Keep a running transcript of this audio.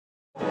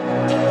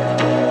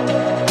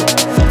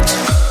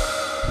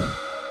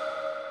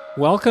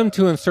Welcome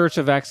to In Search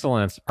of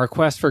Excellence, our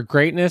quest for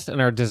greatness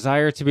and our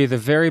desire to be the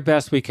very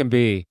best we can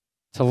be,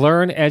 to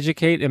learn,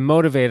 educate, and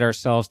motivate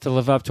ourselves to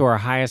live up to our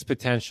highest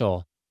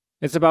potential.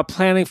 It's about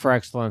planning for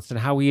excellence and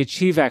how we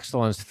achieve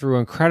excellence through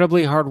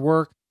incredibly hard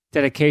work,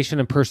 dedication,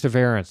 and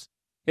perseverance.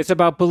 It's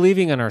about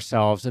believing in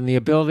ourselves and the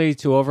ability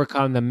to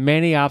overcome the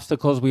many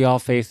obstacles we all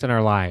face in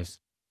our lives.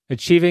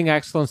 Achieving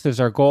excellence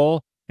is our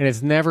goal, and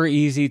it's never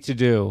easy to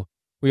do.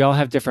 We all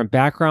have different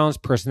backgrounds,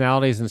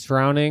 personalities, and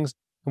surroundings,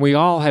 and we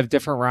all have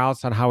different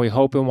routes on how we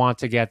hope and want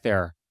to get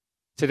there.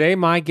 Today,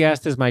 my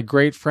guest is my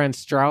great friend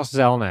Strauss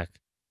Zelnick.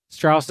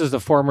 Strauss is the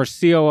former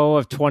COO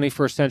of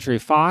 21st Century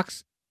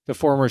Fox, the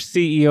former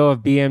CEO of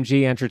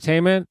BMG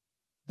Entertainment,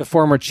 the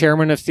former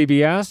chairman of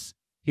CBS.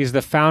 He's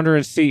the founder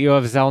and CEO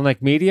of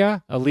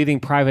ZelnickMedia, a leading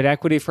private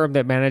equity firm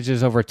that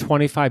manages over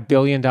 $25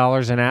 billion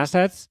in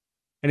assets.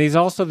 And he's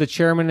also the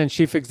chairman and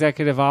chief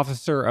executive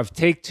officer of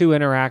Take-Two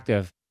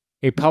Interactive,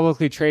 a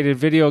publicly traded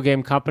video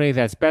game company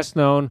that's best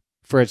known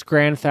for its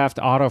Grand Theft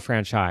Auto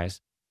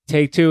franchise.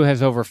 Take-Two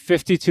has over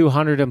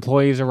 5,200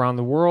 employees around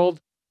the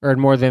world,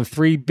 earned more than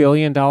 $3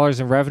 billion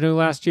in revenue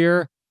last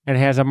year, and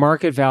has a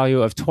market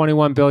value of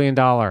 $21 billion.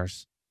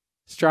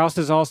 Strauss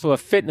is also a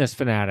fitness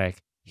fanatic.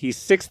 He's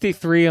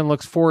 63 and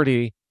looks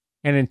 40,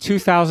 and in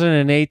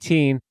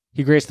 2018,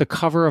 he graced the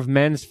cover of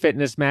Men's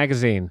Fitness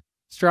magazine.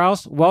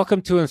 Strauss,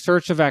 welcome to In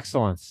Search of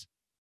Excellence.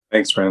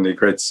 Thanks, Randy.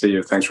 Great to see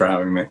you. Thanks for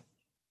having me.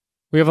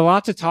 We have a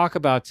lot to talk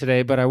about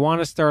today, but I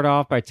want to start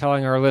off by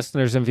telling our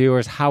listeners and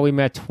viewers how we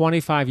met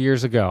 25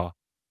 years ago.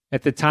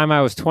 At the time, I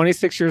was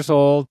 26 years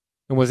old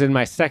and was in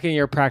my second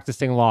year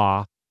practicing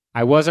law.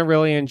 I wasn't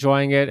really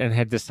enjoying it and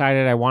had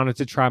decided I wanted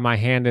to try my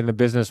hand in the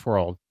business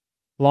world.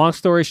 Long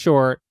story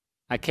short,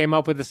 I came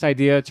up with this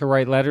idea to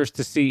write letters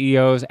to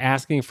CEOs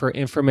asking for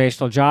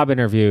informational job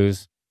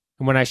interviews.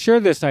 And when I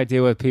shared this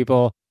idea with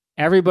people,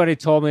 everybody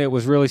told me it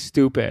was really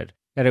stupid,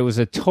 that it was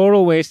a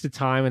total waste of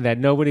time and that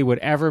nobody would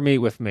ever meet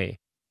with me.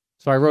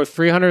 So I wrote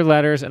 300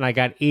 letters and I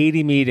got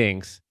 80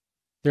 meetings.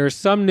 There is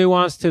some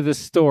nuance to this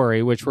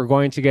story, which we're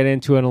going to get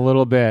into in a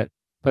little bit.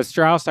 But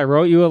Strauss, I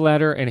wrote you a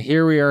letter and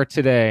here we are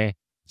today.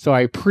 So I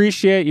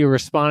appreciate you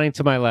responding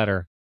to my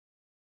letter.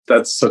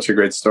 That's such a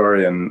great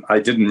story. And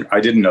I didn't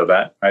know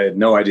that. I had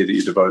no idea that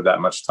you devoted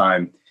that much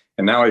time.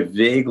 And now I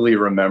vaguely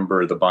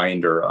remember the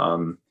binder.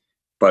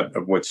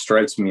 But what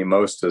strikes me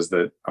most is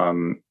that,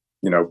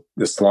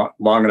 this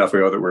long enough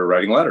ago that we were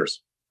writing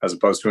letters as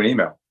opposed to an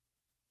email.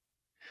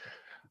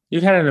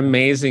 You've had an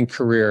amazing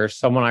career,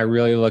 someone I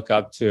really look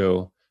up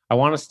to. I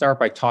want to start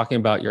by talking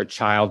about your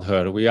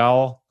childhood. We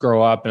all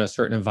grow up in a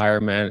certain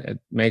environment. It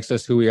makes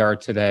us who we are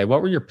today.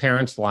 What were your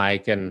parents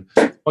like, and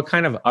what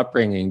kind of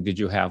upbringing did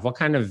you have? What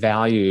kind of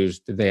values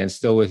did they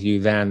instill with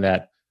you then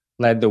that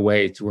led the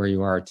way to where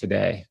you are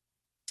today?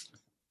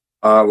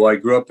 Well, I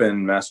grew up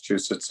in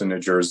Massachusetts and New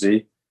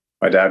Jersey.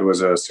 My dad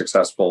was a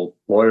successful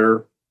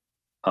lawyer.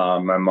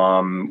 My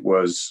mom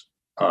was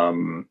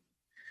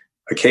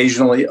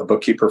occasionally a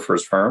bookkeeper for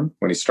his firm.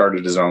 When he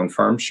started his own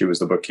firm, she was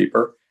the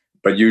bookkeeper,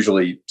 but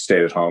usually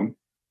stayed at home,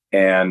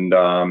 and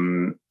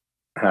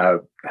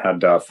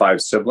had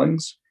 5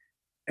 siblings.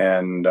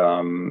 And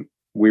it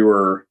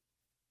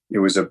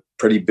was a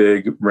pretty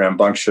big,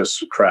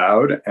 rambunctious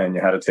crowd, and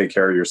you had to take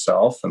care of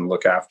yourself and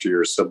look after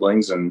your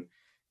siblings. And,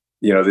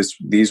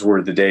 these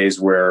were the days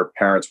where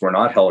parents were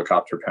not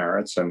helicopter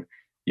parents. And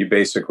you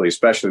basically,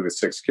 especially with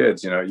 6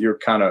 kids, you had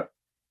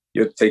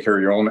to take care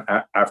of your own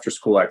after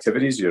school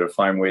activities. You had to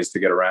find ways to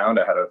get around.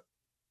 I had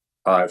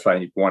to, if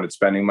I wanted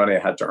spending money, I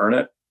had to earn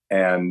it.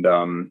 And,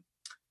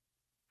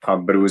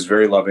 but it was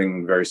very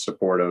loving, very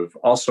supportive.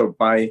 Also,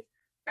 my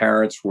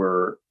parents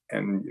were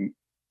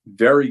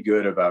very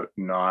good about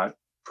not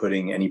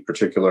putting any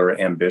particular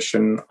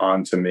ambition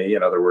onto me.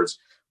 In other words,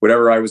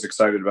 whatever I was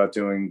excited about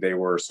doing, they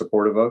were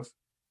supportive of,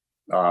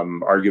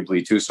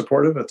 arguably too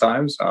supportive at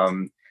times.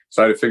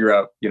 So I had to figure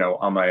out,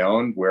 on my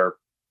own where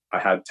I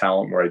had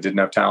talent, where I didn't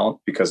have talent,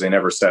 because they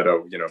never said,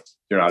 oh,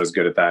 you're not as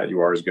good at that. You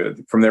are as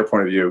good. From their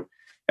point of view,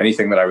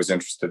 anything that I was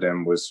interested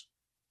in was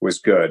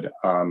good.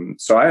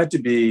 So I had to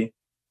be,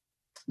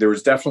 there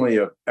was definitely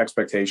an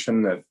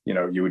expectation that,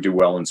 you would do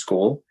well in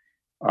school,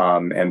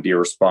 and be a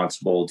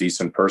responsible,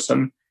 decent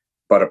person.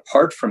 But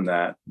apart from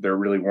that, there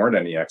really weren't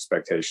any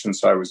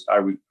expectations. So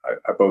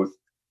I both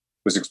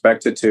was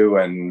expected to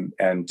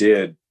and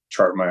did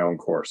chart my own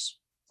course.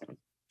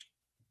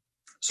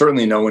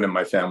 Certainly no one in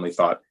my family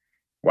thought,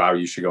 wow,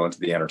 you should go into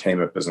the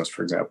entertainment business,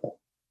 for example.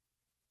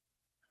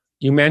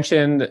 You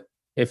mentioned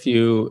if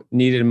you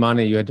needed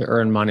money, you had to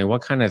earn money.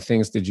 What kind of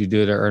things did you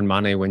do to earn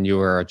money when you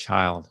were a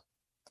child?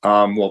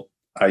 Well,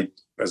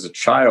 as a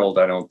child,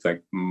 I don't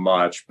think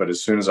much, but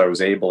as soon as I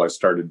was able, I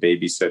started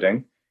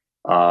babysitting.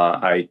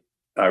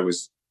 I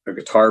was a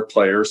guitar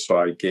player, so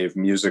I gave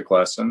music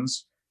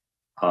lessons.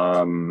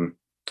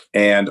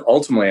 And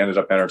ultimately ended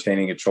up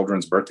entertaining at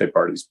children's birthday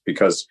parties,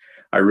 because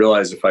I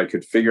realized if I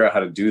could figure out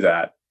how to do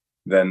that,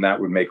 then that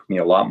would make me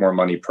a lot more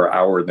money per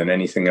hour than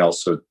anything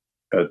else a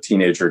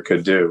teenager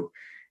could do.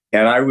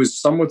 And I was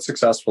somewhat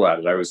successful at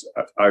it. I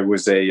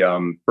was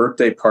a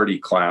birthday party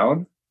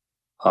clown.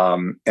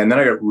 And then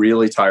I got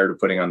really tired of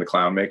putting on the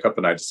clown makeup,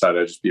 and I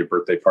decided I'd just be a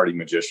birthday party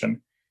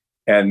magician.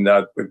 And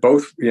it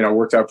both,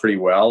 worked out pretty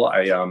well.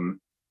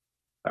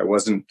 I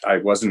wasn't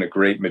a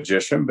great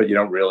magician, but you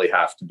don't really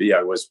have to be.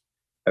 I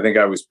think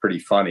I was pretty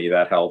funny.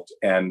 That helped.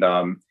 And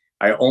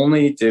I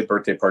only did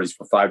birthday parties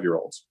for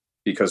 5-year-olds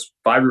because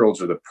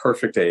 5-year-olds are the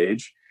perfect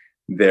age.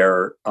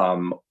 They're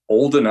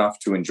old enough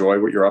to enjoy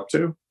what you're up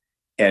to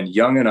and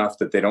young enough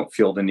that they don't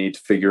feel the need to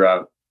figure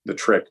out the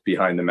trick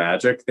behind the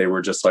magic. They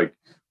were just like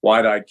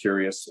wide-eyed,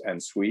 curious,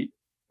 and sweet.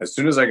 As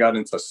soon as I got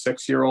into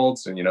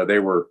 6-year-olds and,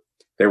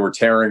 they were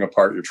tearing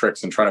apart your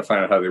tricks and trying to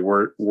find out how they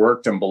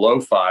worked, and below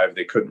 5,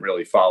 they couldn't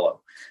really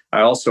follow.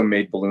 I also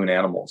made balloon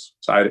animals.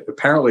 So I had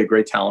apparently a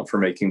great talent for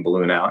making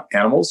balloon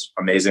animals,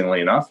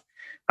 amazingly enough.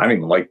 I don't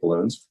even like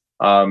balloons.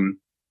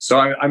 So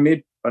I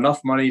made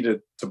enough money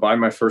to buy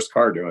my first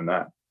car doing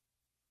that.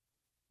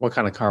 What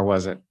kind of car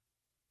was it?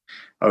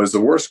 It was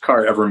the worst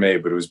car ever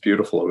made, but it was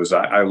beautiful. It was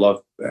I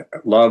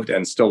loved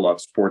and still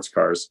love sports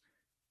cars.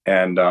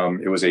 And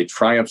it was a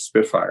Triumph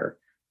Spitfire,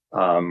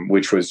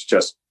 which was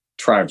just,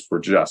 Triumphs were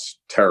just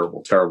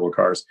terrible, terrible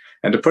cars.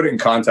 And to put it in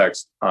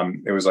context,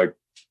 it was like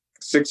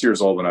 6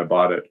 years old when I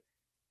bought it.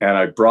 And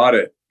I brought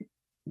it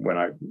when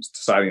I was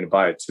deciding to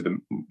buy it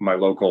to my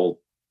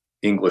local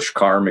English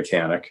car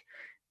mechanic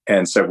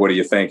and said, "What do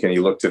you think?" And he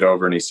looked it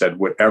over and he said,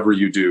 "Whatever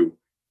you do,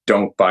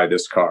 don't buy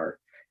this car."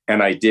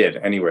 And I did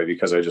anyway,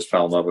 because I just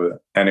fell in love with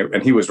it.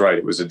 And he was right.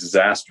 It was a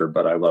disaster,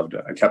 but I loved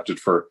it. I kept it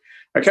for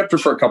a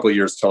couple of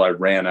years till I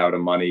ran out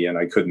of money and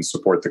I couldn't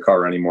support the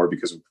car anymore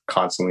because it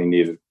constantly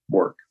needed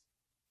work.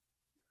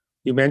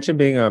 You mentioned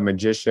being a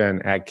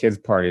magician at kids'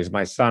 parties.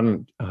 My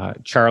son,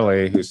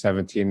 Charlie, who's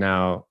 17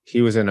 now,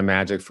 he was into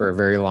magic for a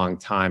very long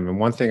time. And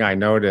one thing I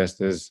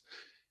noticed is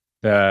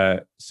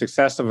the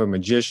success of a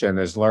magician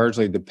is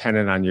largely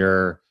dependent on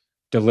your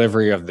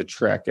delivery of the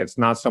trick. It's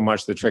not so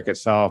much the trick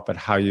itself, but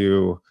how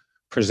you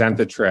present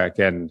the trick.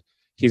 And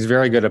he's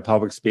very good at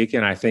public speaking.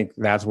 I think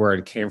that's where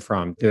it came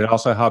from. Did it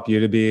also help you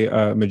to be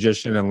a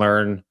magician and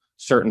learn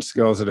certain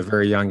skills at a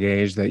very young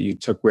age that you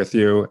took with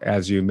you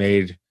as you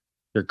made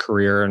your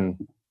career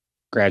and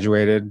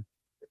graduated?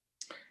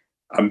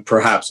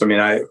 Perhaps. I mean,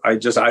 I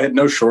had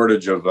no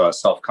shortage of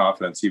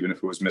self-confidence, even if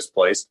it was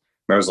misplaced.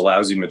 I was a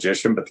lousy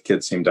magician, but the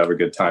kids seemed to have a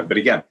good time. But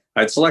again,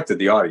 I'd selected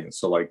the audience.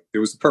 So it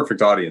was the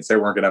perfect audience. They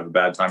weren't going to have a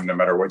bad time no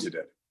matter what you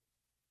did.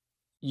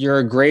 You're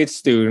a great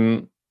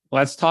student.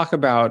 Let's talk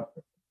about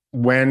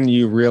when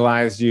you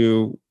realized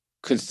you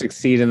could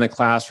succeed in the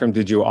classroom.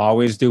 Did you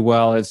always do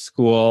well at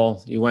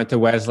school? You went to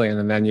Wesleyan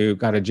and then you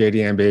got a JD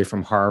MBA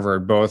from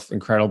Harvard, both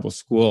incredible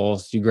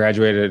schools. You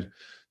graduated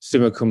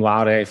summa cum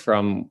laude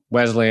from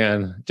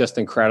Wesleyan, just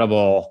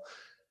incredible,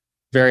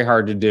 very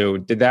hard to do.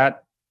 Did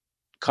that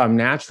come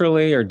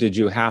naturally, or did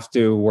you have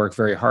to work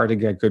very hard to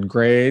get good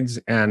grades?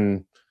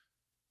 And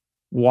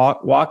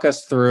walk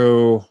us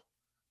through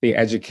the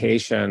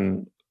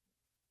education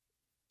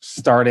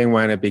starting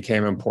when it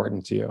became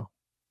important to you.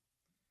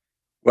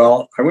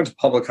 Well, I went to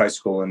public high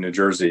school in New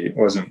Jersey. It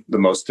wasn't the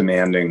most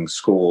demanding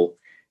school.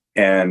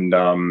 And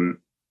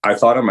I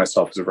thought of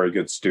myself as a very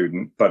good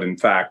student, but in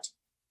fact,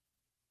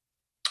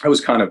 I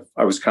was kind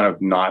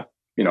of not,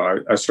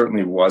 I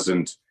certainly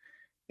wasn't,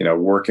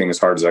 working as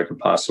hard as I could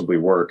possibly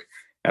work.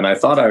 And I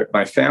thought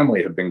my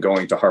family had been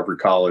going to Harvard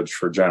College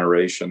for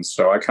generations.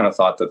 So I kind of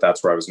thought that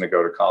that's where I was going to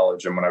go to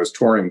college. And when I was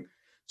touring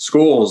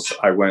schools,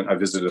 I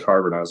visited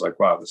Harvard and I was like,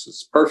 wow, this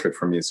is perfect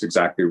for me. It's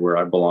exactly where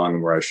I belong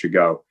and where I should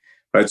go.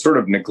 But I'd sort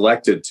of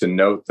neglected to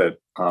note that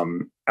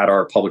at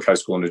our public high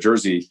school in New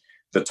Jersey,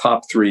 the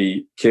top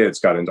 3 kids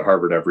got into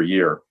Harvard every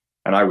year.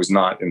 And I was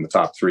not in the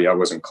top 3. I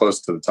wasn't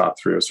close to the top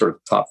 3. I was sort of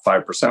top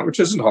 5%,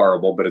 which isn't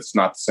horrible, but it's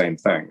not the same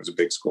thing. It was a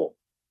big school.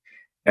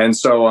 And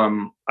so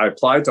I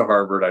applied to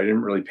Harvard. I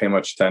didn't really pay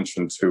much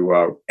attention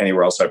to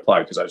anywhere else I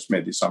applied because I just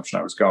made the assumption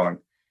I was going.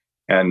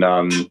 And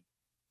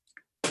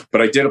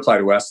but I did apply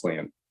to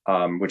Wesleyan,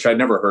 which I'd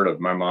never heard of.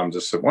 My mom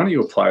just said, "Why don't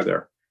you apply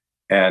there?"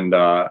 And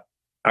I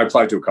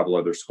applied to a couple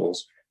other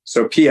schools.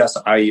 So P.S.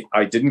 I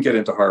didn't get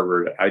into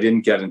Harvard. I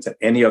didn't get into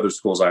any other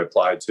schools I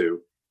applied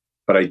to,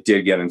 but I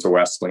did get into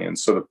Wesleyan.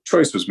 So the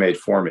choice was made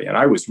for me. And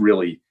I was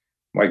really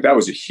that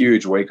was a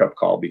huge wake-up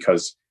call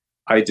because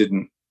I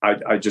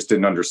just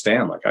didn't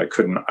understand. I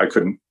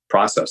couldn't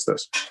process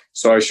this.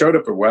 So I showed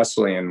up at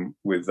Wesleyan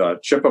with a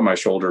chip on my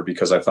shoulder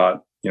because I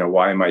thought,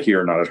 why am I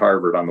here, not at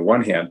Harvard on the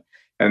one hand?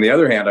 And on the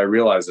other hand, I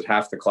realized that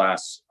half the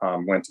class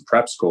went to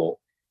prep school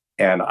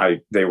and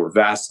they were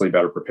vastly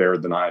better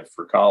prepared than I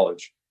for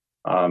college.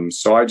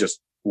 So I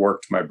just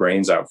worked my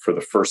brains out for the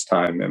first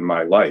time in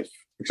my life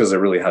because I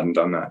really hadn't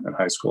done that in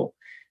high school.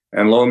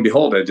 And lo and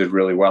behold, I did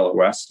really well at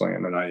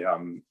Wesleyan.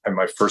 And in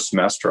my first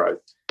semester,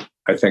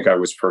 I think I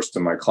was first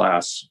in my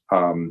class.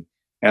 And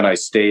I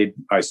stayed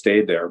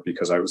there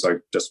because I was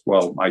like,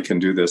 I can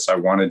do this. I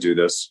want to do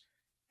this.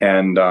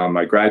 And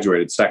I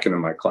graduated second in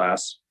my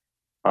class.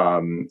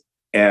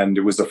 And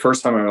it was the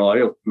first time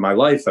in my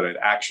life that I'd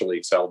actually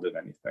excelled at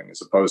anything,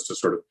 as opposed to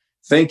sort of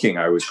thinking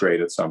I was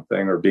great at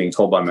something or being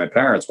told by my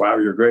parents, wow,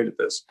 you're great at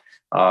this.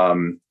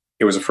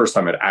 it was the first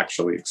time I'd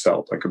actually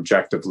excelled, like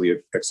objectively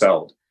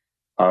excelled.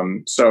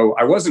 So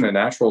I wasn't a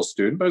natural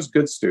student, but I was a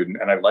good student,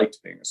 and I liked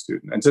being a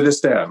student. And to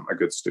this day, I'm a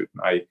good student.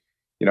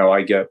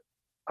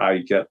 I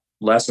get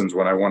lessons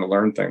when I want to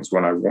learn things.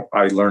 When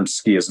I learned to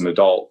ski as an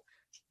adult,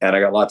 and I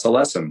got lots of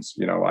lessons.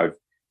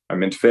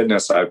 I'm into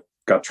fitness. I've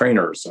got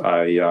trainers.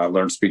 I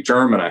learned to speak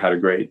German. I had a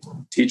great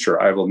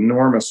teacher. I have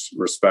enormous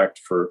respect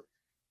for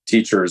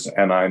teachers,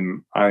 and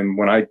I'm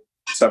when I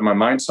set my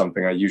mind to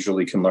something, I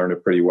usually can learn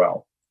it pretty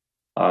well.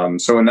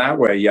 So in that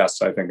way,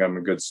 yes, I think I'm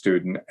a good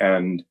student,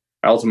 and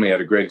I ultimately had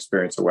a great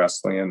experience at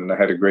Wesleyan, and I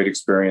had a great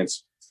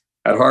experience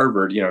at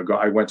Harvard.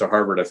 I went to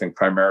Harvard, I think,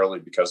 primarily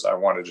because I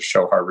wanted to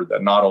show Harvard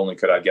that not only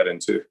could I get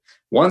into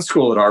one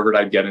school at Harvard,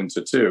 I'd get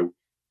into two.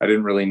 I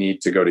didn't really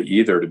need to go to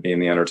either to be in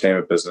the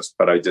entertainment business,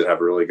 but I did have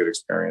a really good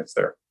experience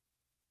there.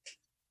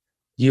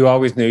 You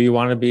always knew you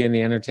wanted to be in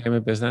the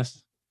entertainment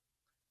business?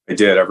 I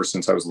did, ever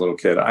since I was a little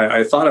kid.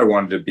 I thought I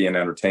wanted to be an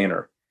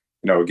entertainer.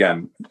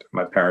 Again,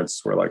 my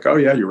parents were like, "Oh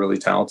yeah, you're really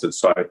talented."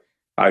 So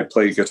I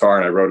played guitar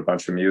and I wrote a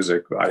bunch of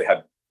music.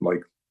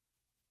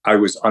 I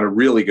was on a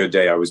really good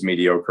day, I was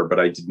mediocre, but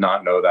I did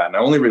not know that. And I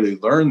only really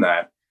learned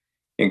that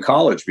in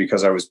college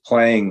because I was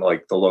playing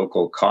like the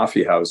local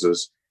coffee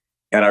houses.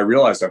 And I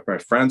realized that my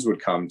friends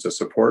would come to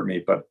support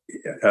me. But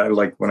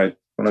when I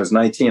was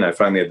 19, I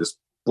finally had this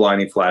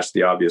blinding flash of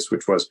the obvious,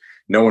 which was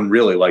no one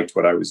really liked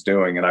what I was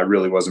doing. And I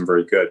really wasn't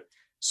very good.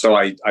 So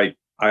I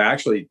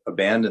actually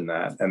abandoned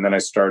that. And then I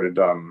started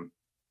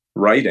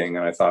writing,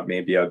 and I thought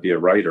maybe I'd be a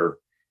writer.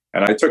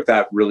 And I took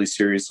that really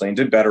seriously and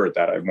did better at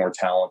that. I have more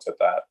talent at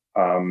that.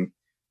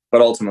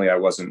 But ultimately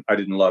I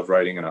didn't love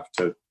writing enough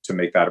to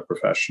make that a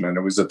profession. And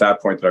it was at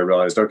that point that I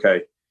realized,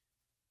 okay,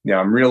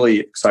 I'm really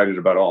excited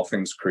about all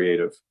things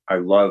creative. I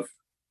love,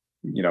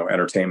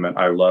 entertainment.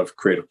 I love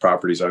creative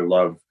properties. I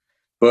love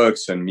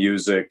books and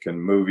music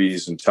and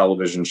movies and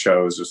television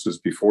shows. This was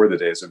before the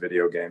days of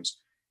video games.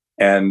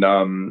 And,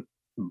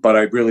 but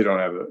I really don't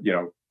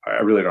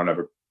have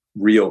a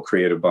real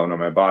creative bone in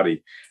my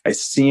body. I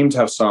seem to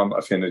have some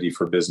affinity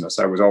for business.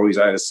 I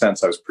had a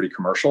sense I was pretty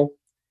commercial.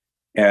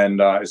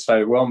 And I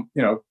decided,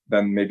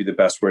 then maybe the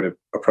best way to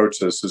approach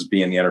this is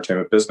be in the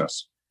entertainment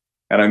business.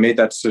 And I made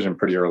that decision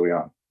pretty early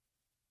on.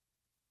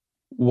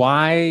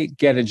 Why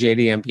get a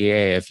JD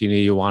MBA if you knew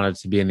you wanted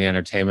to be in the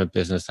entertainment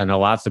business? I know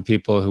lots of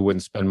people who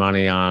wouldn't spend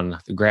money on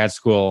the grad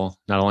school.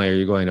 Not only are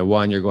you going to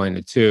one, you're going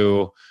to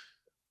two.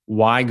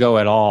 Why go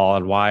at all?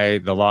 And why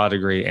the law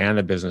degree and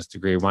the business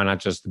degree? Why not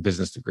just the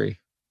business degree?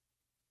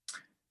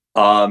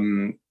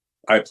 I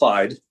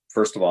applied.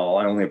 First of all,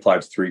 I only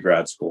applied to 3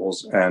 grad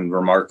schools, and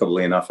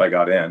remarkably enough, I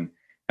got in.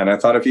 And I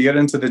thought, if you get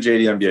into the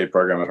JD MBA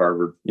program at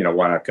Harvard,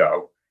 why not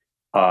go?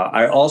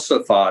 I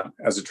also thought,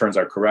 as it turns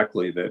out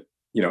correctly, that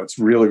it's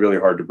really, really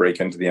hard to break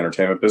into the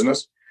entertainment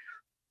business.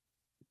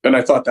 And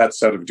I thought that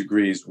set of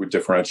degrees would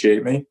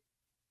differentiate me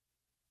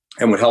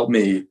and would help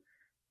me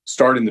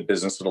start in the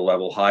business at a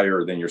level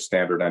higher than your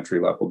standard entry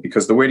level.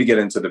 Because the way to get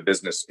into the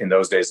business in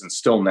those days, and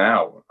still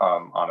now,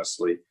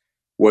 honestly,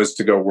 was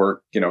to go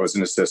work, as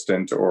an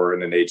assistant or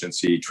in an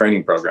agency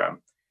training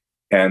program.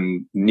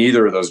 And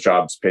neither of those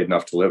jobs paid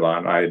enough to live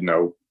on. I had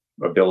no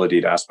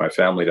ability to ask my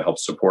family to help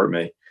support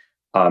me.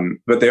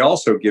 But they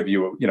also give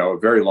you, a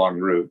very long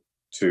route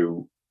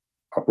to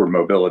upward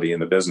mobility in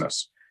the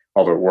business.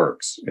 Although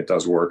it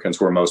does work. And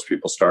it's where most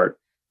people start.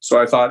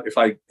 So I thought if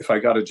I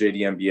got a JD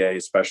MBA,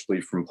 especially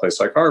from a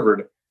place like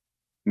Harvard,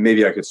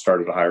 maybe I could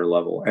start at a higher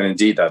level. And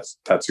indeed, that's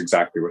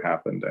exactly what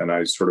happened. And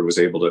I sort of was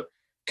able to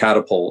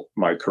catapult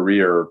my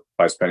career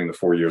by spending the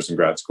 4 years in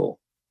grad school.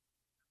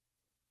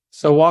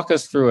 So walk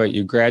us through it.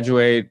 You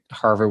graduate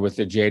Harvard with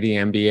a JD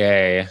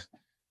MBA.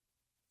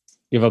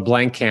 You have a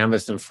blank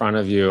canvas in front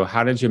of you.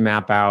 How did you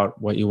map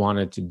out what you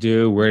wanted to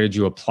do? Where did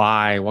you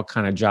apply? What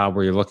kind of job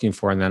were you looking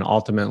for? And then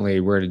ultimately,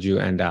 where did you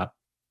end up?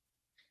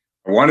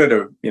 I wanted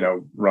to,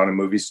 run a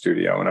movie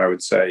studio. And I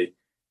would say,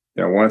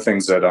 one of the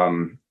things that,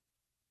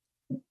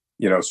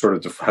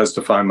 sort of has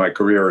defined my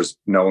career is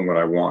knowing what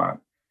I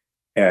want.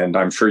 And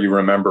I'm sure you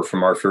remember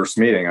from our first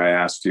meeting, I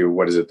asked you,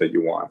 what is it that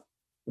you want?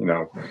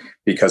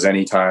 Because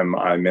anytime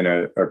I'm in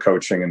a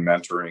coaching and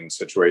mentoring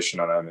situation,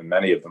 and I'm in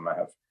many of them, I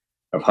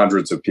have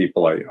hundreds of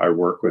people I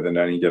work with at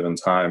any given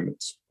time.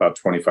 It's about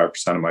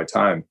 25% of my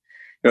time.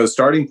 The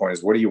starting point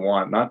is, what do you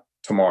want? Not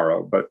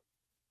tomorrow, but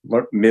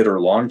mid or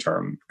long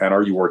term. And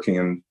are you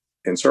working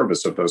in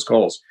service of those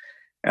goals?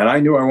 And I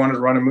knew I wanted to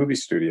run a movie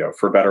studio,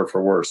 for better or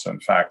for worse. In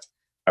fact,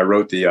 I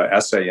wrote the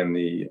essay in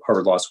the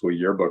Harvard Law School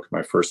yearbook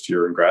my first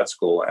year in grad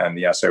school. And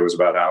the essay was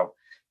about how,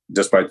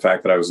 despite the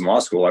fact that I was in law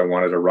school, I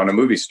wanted to run a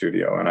movie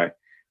studio. And I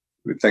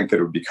would think that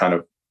it would be kind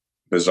of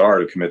bizarre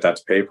to commit that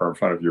to paper in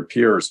front of your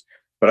peers.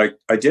 But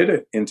I did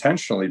it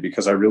intentionally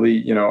because I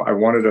really, I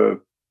wanted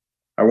to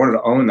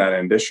own that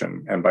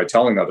ambition. And by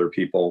telling other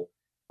people,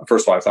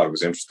 first of all, I thought it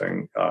was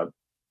interesting,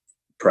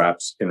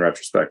 perhaps in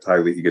retrospect,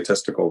 highly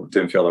egotistical.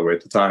 Didn't feel that way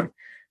at the time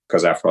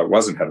because after all, I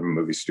wasn't head of a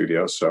movie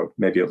studio. So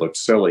maybe it looked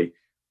silly.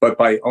 But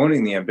by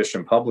owning the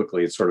ambition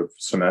publicly, it sort of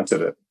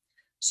cemented it.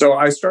 So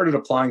I started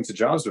applying to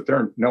jobs, but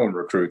no one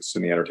recruits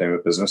in the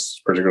entertainment business,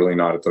 particularly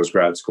not at those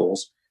grad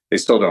schools. They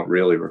still don't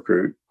really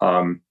recruit.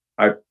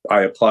 I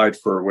applied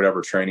for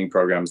whatever training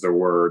programs there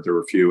were. There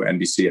were a few.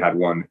 NBC had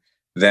one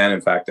then.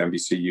 In fact,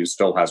 NBCU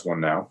still has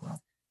one now.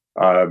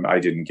 I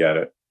didn't get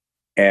it.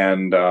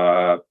 And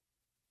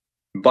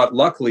but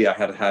luckily, I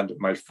had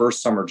my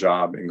first summer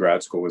job in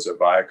grad school was at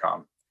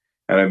Viacom.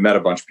 And I met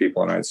a bunch of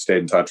people and I had stayed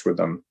in touch with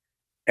them.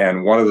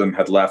 And one of them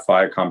had left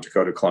Viacom to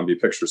go to Columbia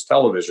Pictures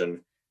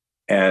Television.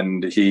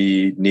 And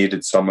he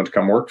needed someone to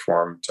come work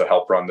for him to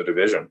help run the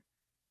division.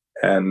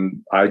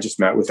 And I just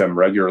met with him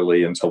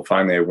regularly until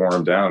finally I wore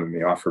him down and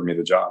he offered me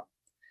the job.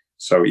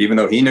 So even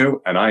though he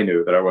knew and I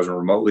knew that I wasn't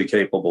remotely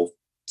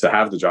capable to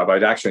have the job,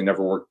 I'd actually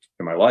never worked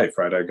in my life,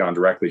 right? I'd gone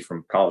directly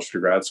from college to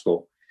grad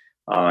school.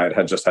 I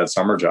had just had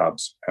summer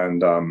jobs.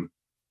 And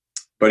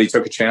but he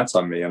took a chance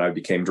on me and I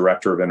became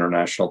director of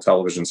international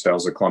television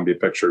sales at Columbia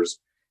Pictures.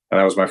 And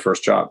that was my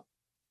first job.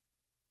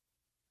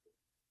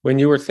 When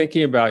you were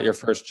thinking about your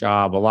first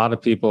job, a lot of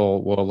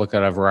people will look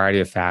at a variety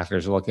of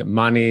factors. They'll look at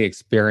money,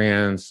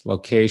 experience,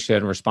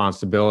 location,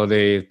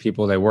 responsibility,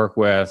 people they work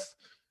with.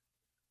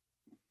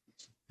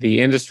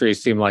 The industry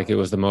seemed like it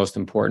was the most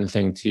important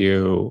thing to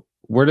you.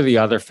 Where do the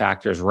other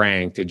factors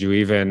rank? Did you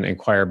even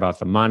inquire about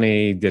the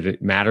money? Did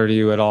it matter to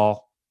you at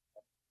all?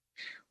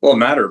 Well, it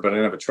mattered, but I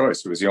didn't have a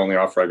choice. It was the only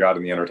offer I got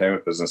in the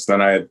entertainment business.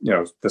 Then I had,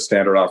 the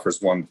standard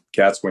offers one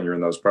gets when you're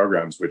in those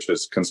programs, which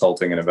is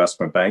consulting and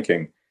investment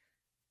banking.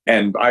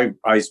 And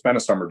I spent a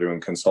summer doing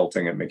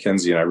consulting at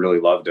McKinsey and I really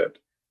loved it.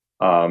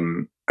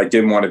 I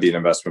didn't want to be an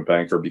investment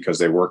banker because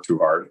they work too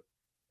hard.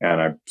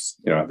 And I,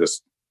 had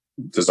this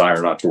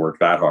desire not to work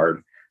that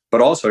hard. But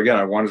also, again,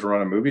 I wanted to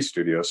run a movie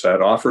studio. So I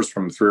had offers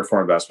from 3 or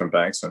 4 investment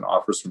banks and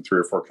offers from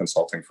 3 or 4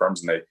 consulting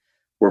firms. And they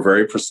were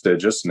very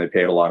prestigious and they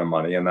paid a lot of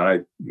money. And then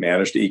I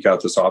managed to eke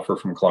out this offer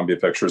from Columbia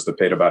Pictures that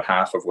paid about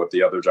half of what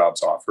the other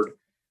jobs offered.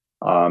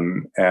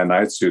 And I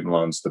had student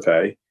loans to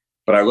pay.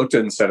 But I looked at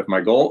it and said, if my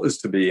goal is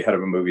to be head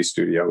of a movie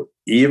studio,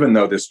 even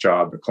though this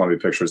job at Columbia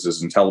Pictures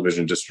is in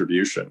television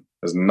distribution,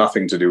 has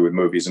nothing to do with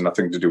movies and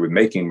nothing to do with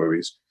making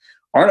movies,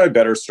 aren't I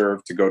better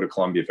served to go to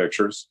Columbia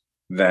Pictures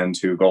than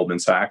to Goldman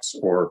Sachs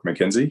or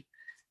McKinsey?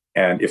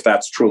 And if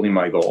that's truly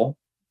my goal.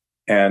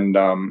 And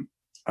I'm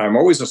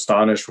always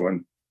astonished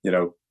when,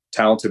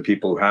 talented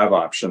people who have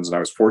options, and I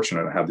was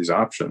fortunate to have these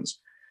options,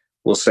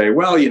 will say,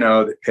 well,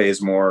 it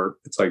pays more.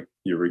 It's like,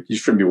 you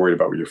shouldn't be worried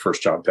about what your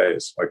first job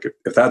pays. Like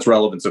if that's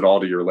relevant at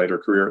all to your later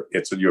career,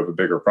 you have a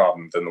bigger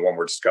problem than the one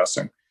we're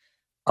discussing.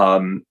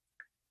 And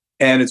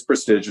it's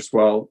prestigious.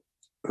 Well,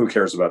 who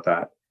cares about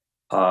that?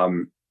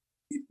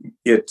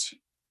 It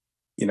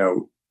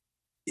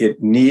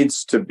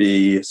needs to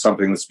be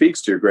something that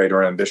speaks to your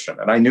greater ambition.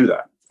 And I knew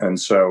that. And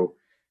so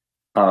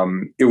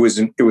it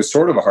was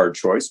sort of a hard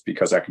choice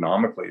because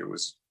economically it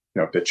was,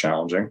 a bit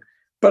challenging,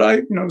 but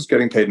I was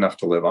getting paid enough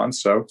to live on.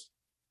 So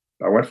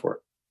I went for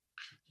it.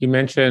 You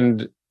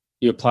mentioned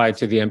you applied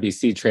to the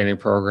NBC training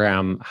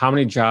program. How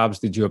many jobs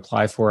did you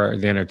apply for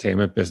in the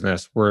entertainment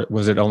business?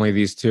 Was it only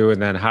these 2?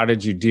 And then how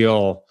did you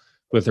deal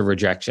with the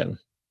rejection?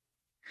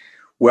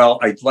 Well,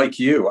 like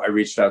you, I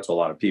reached out to a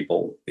lot of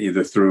people,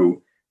 either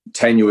through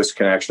tenuous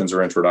connections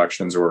or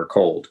introductions or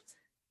cold.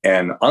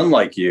 And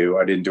unlike you,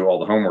 I didn't do all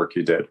the homework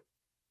you did.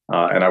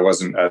 And I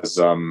wasn't as,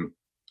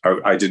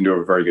 I didn't do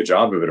a very good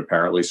job of it,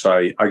 apparently.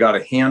 So I got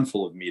a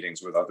handful of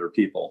meetings with other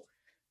people.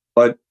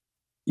 But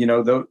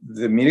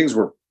the meetings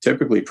were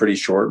typically pretty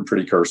short and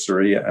pretty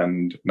cursory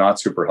and not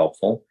super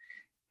helpful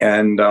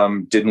and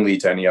didn't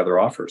lead to any other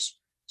offers.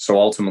 So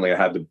ultimately, I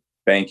had the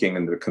banking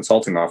and the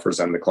consulting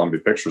offers and the Columbia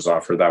Pictures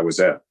offer. That was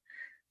it.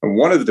 And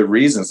one of the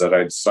reasons that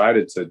I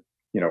decided to,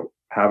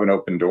 have an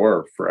open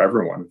door for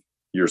everyone,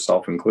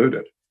 yourself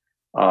included,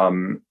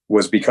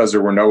 was because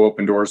there were no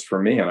open doors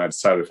for me. And I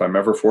decided if I'm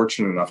ever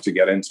fortunate enough to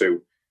get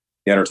into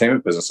the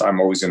entertainment business, I'm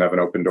always going to have an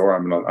open door.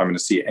 I'm going to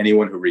see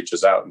anyone who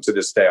reaches out. And to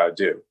this day, I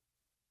do.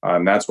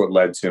 And that's what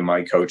led to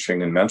my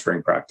coaching and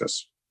mentoring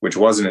practice, which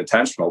wasn't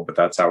intentional, but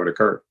that's how it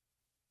occurred.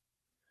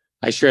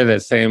 I share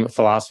that same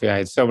philosophy. I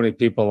had so many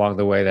people along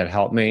the way that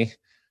helped me,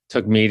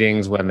 took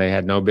meetings when they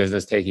had no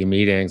business taking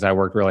meetings. I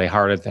worked really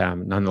hard at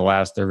them.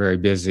 Nonetheless, they're very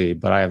busy,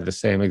 but I have the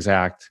same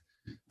exact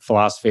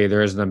philosophy.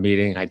 There isn't a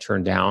meeting I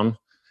turn down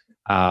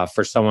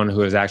for someone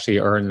who has actually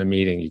earned the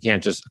meeting. You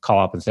can't just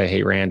call up and say,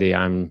 hey, Randy,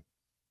 I'm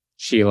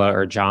Sheila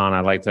or John,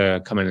 I'd like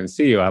to come in and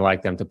see you. I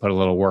like them to put a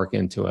little work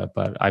into it,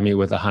 but I meet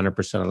with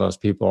 100% of those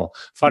people.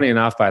 Funny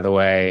enough, by the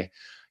way,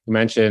 you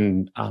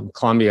mentioned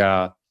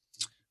Columbia.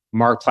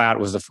 Mark Platt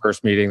was the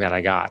first meeting that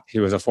I got. He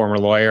was a former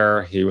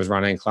lawyer. He was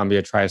running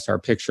Columbia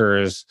TriStar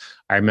Pictures.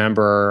 I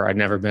remember I'd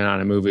never been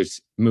on a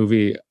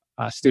movie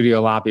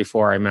studio lot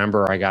before. I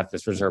remember I got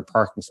this reserved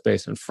parking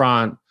space in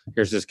front.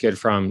 Here's this kid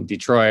from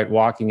Detroit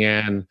walking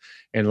in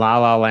La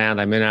La Land.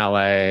 I'm in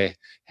LA,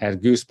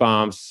 had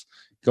goosebumps.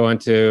 Go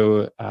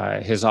into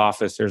his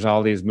office. There's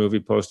all these movie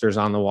posters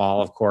on the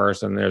wall, of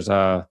course, and there's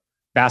a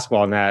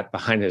basketball net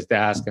behind his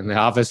desk. And the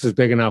office was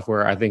big enough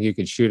where I think you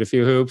could shoot a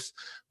few hoops,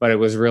 but it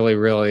was really,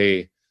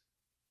 really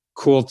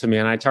cool to me.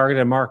 And I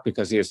targeted Mark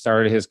because he had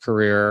started his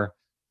career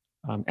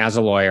as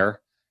a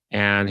lawyer.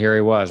 And here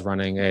he was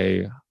running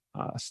a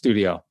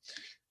studio.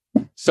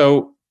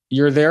 So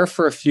you're there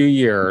for a few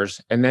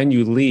years, and then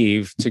you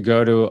leave to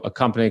go to a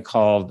company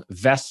called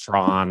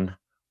Vestron,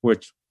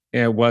 which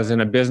was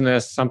in a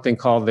business, something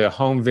called the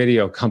home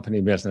video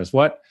company business.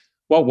 What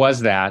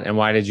was that, and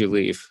why did you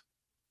leave?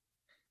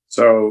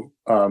 So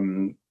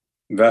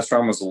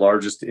Vestron was the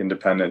largest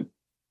independent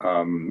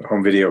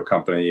home video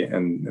company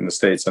in the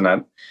States, and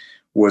that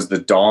was the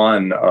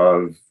dawn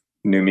of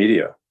new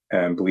media.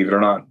 And believe it or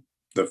not,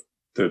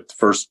 the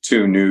first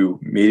two new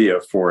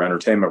media for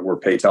entertainment were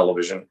pay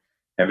television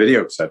and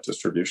video cassette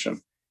distribution.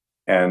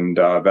 And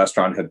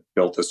Vestron had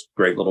built this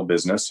great little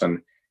business,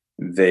 and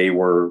they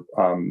were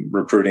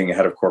recruiting a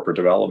head of corporate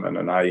development.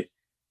 And at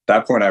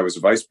that point, I was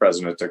vice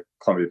president at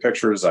Columbia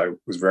Pictures. I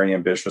was very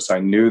ambitious. I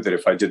knew that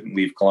if I didn't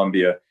leave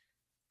Columbia,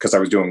 because I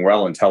was doing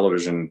well in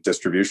television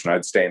distribution,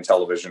 I'd stay in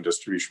television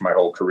distribution my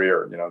whole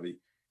career.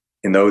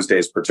 In those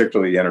days,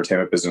 particularly the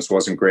entertainment business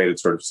wasn't great at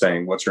sort of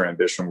saying, what's your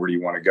ambition? Where do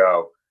you want to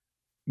go?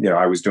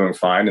 I was doing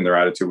fine. And their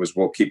attitude was,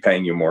 we'll keep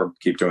paying you more,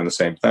 keep doing the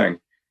same thing.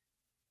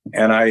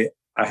 And I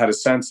had a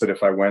sense that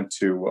if I went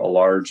to a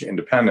large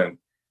independent,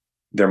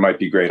 there might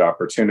be great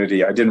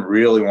opportunity. I didn't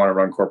really want to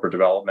run corporate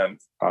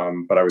development,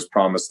 but I was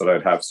promised that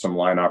I'd have some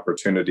line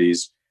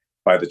opportunities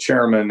by the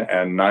chairman.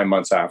 And 9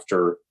 months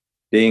after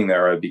being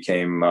there, I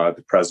became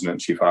the president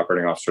and chief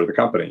operating officer of the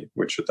company,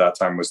 which at that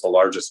time was the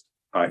largest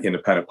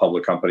independent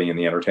public company in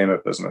the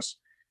entertainment business,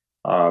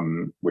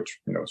 which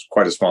was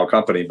quite a small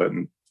company, but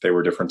they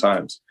were different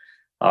times.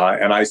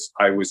 And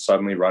I was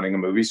suddenly running a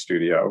movie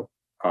studio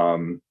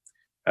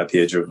at the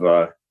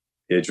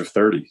age of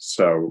 30.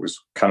 So it was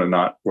kind of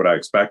not what I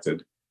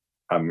expected.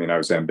 I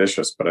was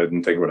ambitious, but I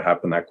didn't think it would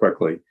happen that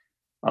quickly.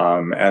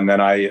 And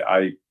then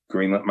I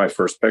greenlit my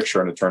first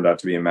picture, and it turned out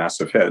to be a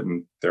massive hit.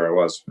 And there I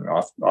was,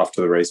 off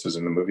to the races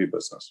in the movie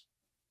business.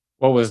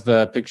 What was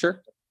the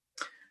picture?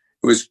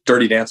 It was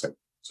Dirty Dancing.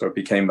 So it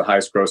became the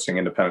highest grossing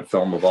independent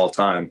film of all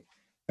time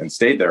and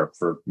stayed there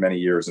for many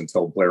years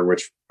until Blair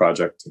Witch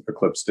Project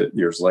eclipsed it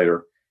years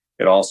later.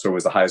 It also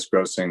was the highest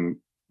grossing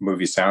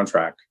movie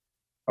soundtrack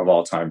of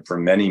all time for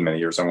many, many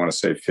years. I want to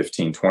say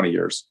 15, 20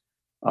 years.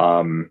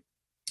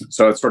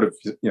 So it sort of,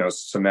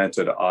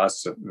 cemented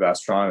us at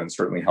Vestron and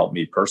certainly helped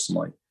me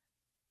personally.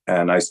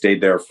 And I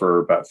stayed there for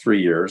about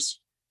 3 years.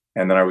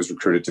 And then I was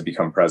recruited to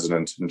become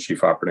president and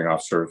chief operating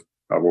officer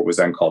of what was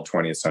then called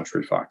 20th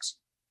Century Fox.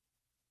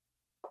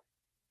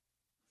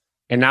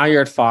 And now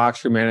you're at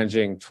Fox, you're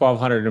managing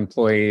 1,200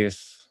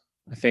 employees.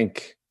 I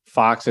think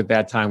Fox at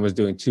that time was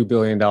doing $2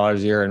 billion a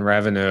year in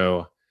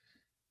revenue.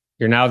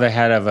 You're now the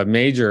head of a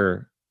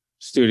major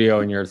studio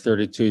and you're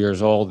 32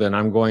 years old. And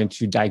I'm going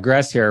to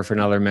digress here for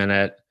another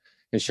minute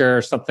and share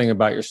something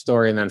about your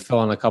story and then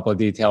fill in a couple of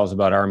details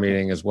about our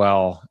meeting as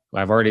well.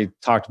 I've already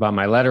talked about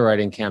my letter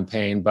writing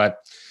campaign, but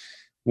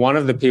one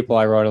of the people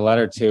I wrote a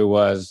letter to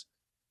was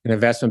an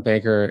investment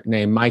banker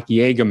named Mike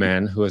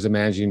Yeagerman, who was a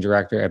managing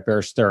director at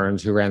Bear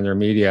Stearns, who ran their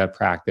media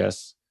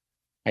practice.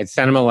 I'd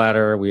sent him a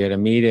letter. We had a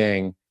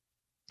meeting,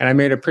 and I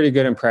made a pretty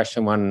good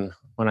impression when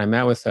I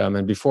met with him.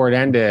 And before it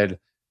ended,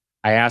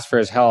 I asked for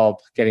his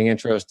help getting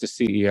intros to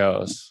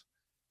CEOs.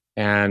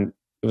 And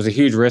it was a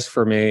huge risk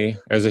for me.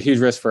 It was a huge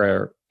risk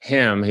for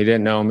him. He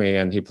didn't know me,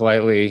 and he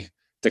politely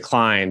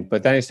declined.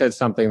 But then he said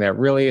something that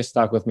really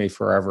stuck with me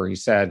forever. He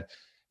said,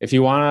 if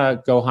you want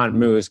to go hunt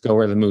moose, go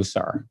where the moose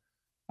are.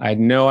 I had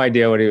no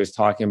idea what he was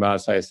talking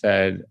about. So I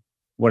said,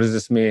 what does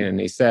this mean? And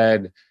he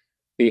said,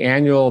 the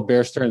annual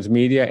Bear Stearns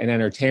Media and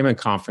Entertainment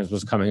Conference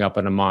was coming up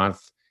in a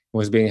month. It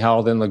was being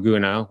held in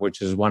Laguna,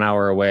 which is 1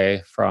 hour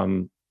away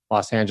from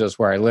Los Angeles,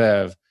 where I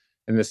live.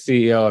 And the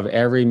CEO of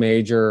every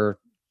major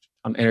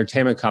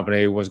entertainment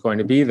company was going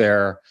to be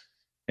there.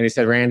 And he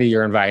said, Randy,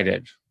 you're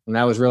invited. And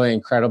that was really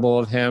incredible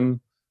of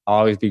him. I'll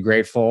always be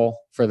grateful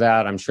for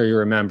that. I'm sure you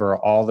remember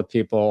all the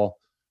people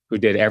who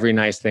did every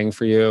nice thing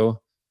for you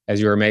as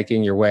you were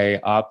making your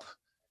way up.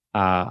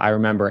 I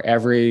remember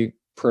every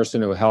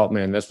person who helped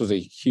me, and this was a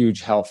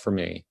huge help for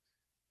me.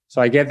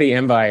 So I get the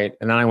invite,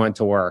 and then I went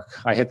to work.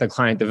 I hit the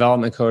client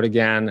development code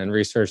again and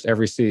researched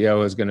every CEO who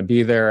was going to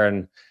be there.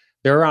 And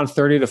there were around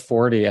 30 to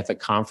 40 at the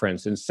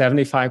conference, and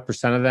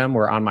 75% of them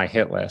were on my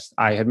hit list.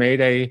 I had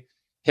made a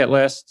hit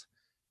list,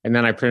 and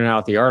then I printed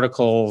out the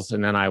articles,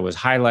 and then I was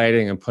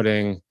highlighting and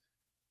putting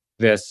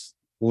this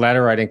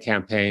letter writing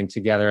campaign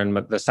together in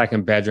the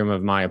second bedroom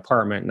of my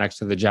apartment next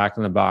to the Jack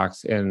in the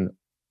Box in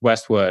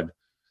Westwood.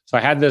 So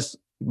I had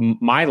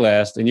my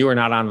list, and you were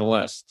not on the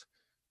list.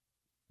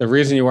 The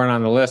reason you weren't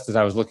on the list is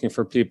I was looking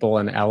for people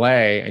in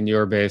LA, and you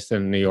were based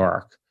in New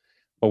York.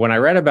 But when I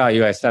read about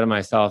you, I said to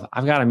myself,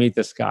 I've got to meet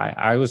this guy.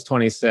 I was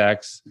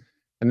 26,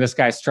 and this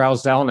guy,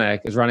 Strauss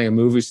Zelnick, is running a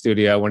movie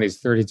studio when he's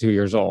 32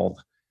 years old.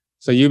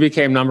 So you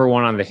became number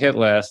one on the hit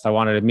list. I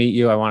wanted to meet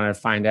you. I wanted to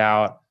find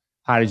out,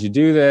 how did you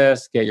do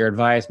this? Get your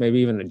advice, maybe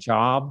even a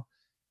job.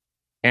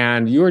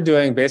 And you were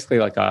doing basically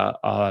like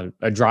a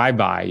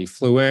drive-by. You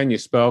flew in, you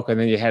spoke, and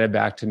then you headed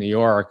back to New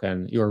York,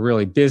 and you were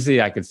really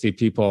busy. I could see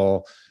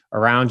people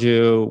around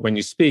you. When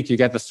you speak, you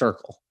get the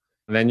circle.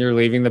 And then you're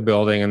leaving the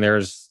building, and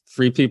there's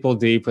 3 people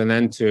deep and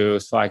then 2.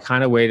 So I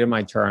kind of waited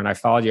my turn. I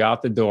followed you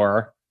out the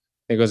door.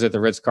 I think it was at the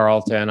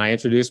Ritz-Carlton. I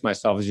introduced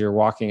myself as you were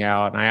walking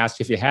out, and I asked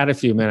you if you had a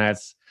few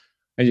minutes,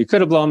 and you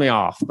could have blown me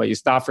off, but you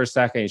stopped for a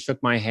second, you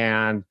shook my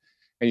hand,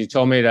 and you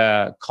told me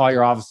to call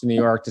your office in New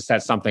York to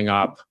set something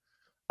up.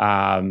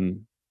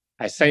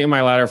 I sent you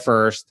my letter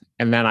first,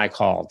 and then I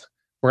called.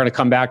 We're going to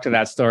come back to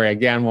that story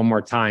again one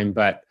more time,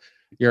 but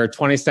you're at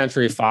 20th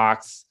Century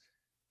Fox.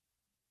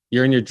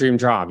 You're in your dream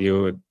job.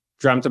 You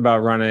dreamt about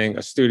running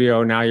a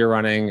studio. Now you're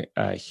running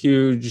a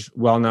huge,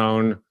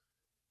 well-known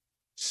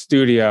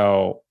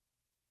studio.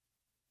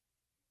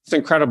 It's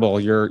incredible.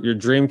 Your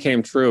dream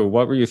came true.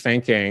 What were you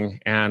thinking?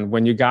 And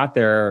when you got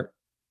there,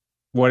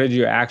 what did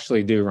you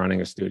actually do running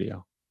a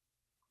studio?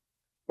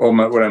 Well,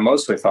 what I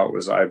mostly thought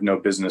was I have no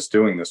business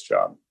doing this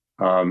job.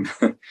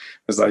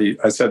 As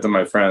I said to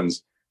my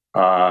friends,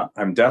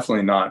 I'm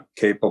definitely not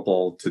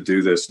capable to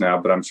do this now,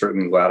 but I'm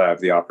certainly glad I have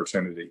the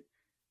opportunity.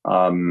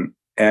 And,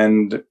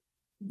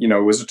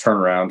 it was a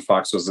turnaround.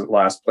 Fox was the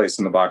last place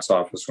in the box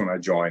office when I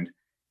joined.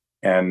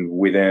 And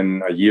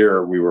within a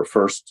year, we were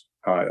first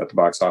at the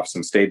box office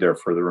and stayed there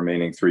for the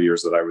remaining 3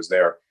 years that I was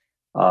there.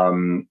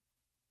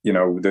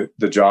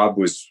 The job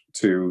was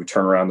to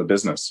turn around the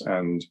business,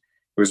 and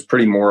it was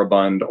pretty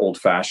moribund,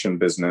 old-fashioned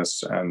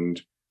business.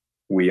 And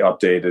we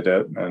updated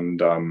it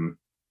and,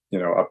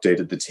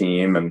 updated the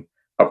team and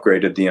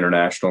upgraded the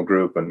international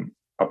group and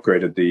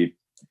upgraded the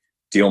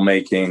deal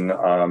making.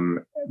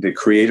 The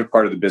creative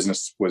part of the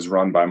business was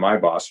run by my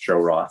boss, Joe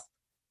Roth.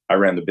 I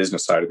ran the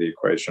business side of the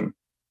equation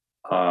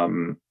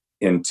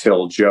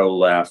until Joe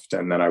left.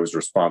 And then I was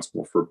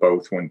responsible for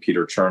both when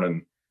Peter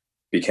Chernin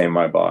became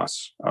my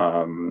boss.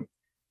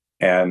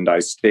 And I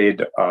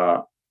stayed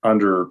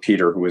under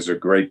Peter, who was a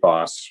great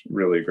boss,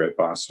 really a great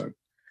boss, a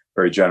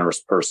very generous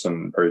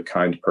person, very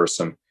kind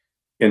person,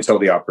 until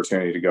the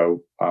opportunity to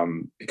go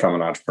become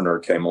an entrepreneur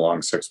came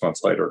along 6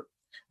 months later.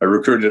 I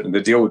recruited, and the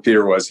deal with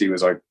Peter was he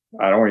was like,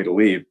 I don't want you to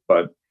leave,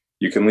 but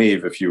you can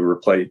leave if you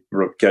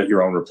get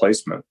your own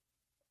replacement.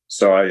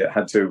 So I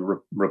had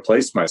to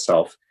replace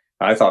myself.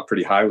 I thought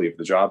pretty highly of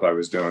the job I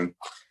was doing.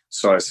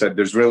 So I said,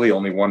 there's really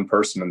only one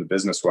person in the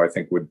business who I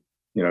think would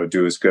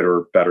do as good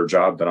or better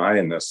job than I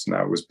in this. And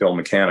that was Bill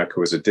Mechanic,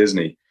 who was at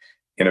Disney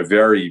in a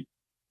very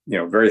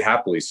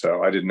happily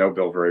so. I didn't know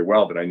Bill very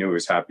well, but I knew he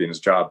was happy in his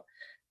job.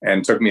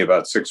 And it took me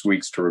about 6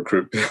 weeks to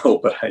recruit Bill,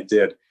 but I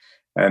did.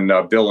 And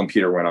Bill and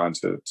Peter went on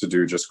to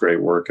do just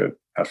great work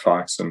at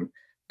Fox and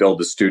build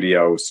the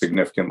studio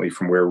significantly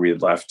from where we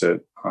had left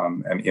it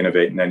and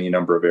innovate in any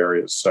number of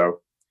areas.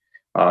 So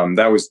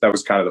that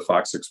was kind of the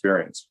Fox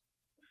experience.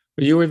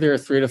 But you were there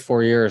 3 to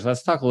 4 years.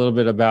 Let's talk a little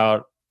bit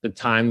about the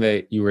time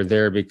that you were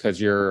there, because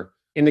you're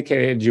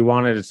indicated you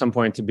wanted at some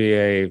point to be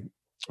a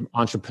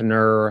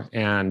entrepreneur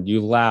and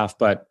you left.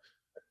 But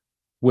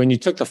when you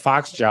took the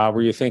Fox job,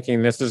 were you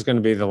thinking this is going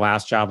to be the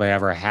last job I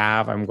ever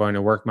have? I'm going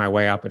to work my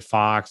way up at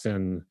Fox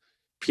and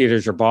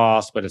Peter's your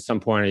boss, but at some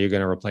point, are you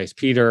going to replace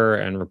Peter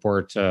and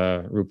report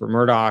to Rupert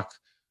Murdoch?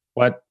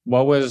 What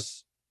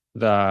was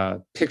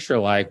the picture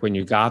like when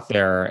you got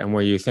there? And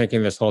were you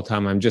thinking this whole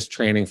time, I'm just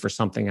training for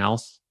something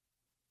else?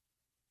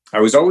 I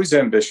was always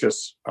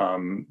ambitious.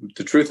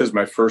 The truth is,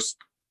 my first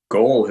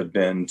goal had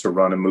been to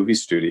run a movie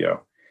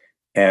studio.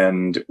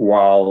 And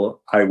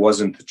while I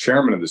wasn't the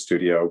chairman of the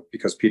studio,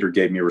 because Peter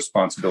gave me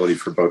responsibility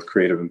for both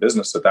creative and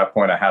business, at that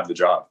point, I had the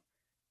job,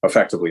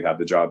 effectively had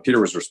the job. Peter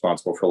was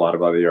responsible for a lot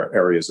of other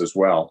areas as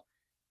well.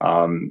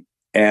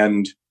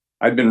 And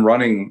I'd been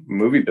running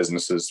movie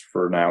businesses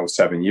for now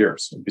 7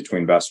 years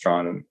between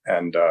Vestron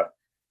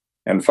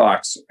and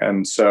Fox.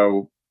 And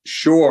so,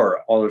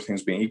 sure, all other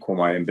things being equal,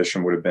 my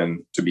ambition would have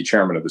been to be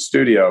chairman of the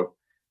studio.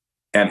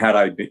 And had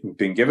I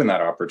been given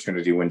that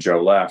opportunity when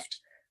Joe left,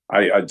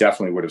 I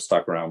definitely would have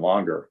stuck around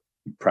longer,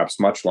 perhaps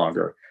much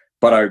longer.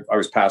 But I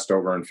was passed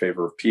over in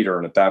favor of Peter.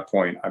 And at that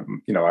point,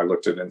 I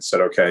looked at it and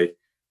said, okay,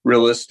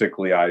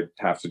 realistically, I'd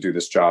have to do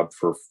this job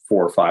for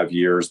 4 or 5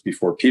 years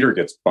before Peter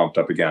gets bumped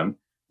up again,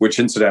 which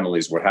incidentally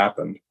is what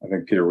happened. I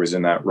think Peter was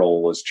in that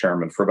role as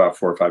chairman for about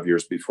 4 or 5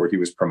 years before he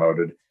was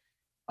promoted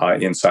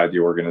inside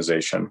the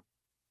organization.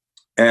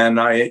 And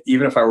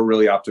even if I were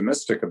really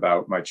optimistic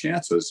about my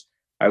chances,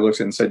 I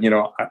looked at it and said,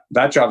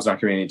 that job's not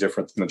going to be any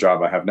different than the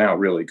job I have now,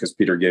 really, because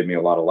Peter gave me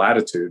a lot of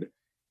latitude.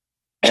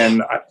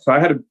 And so I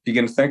had to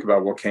begin to think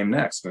about what came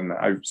next. And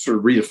I sort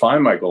of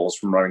redefined my goals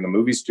from running the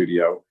movie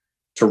studio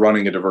to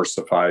running a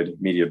diversified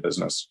media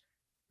business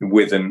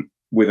with an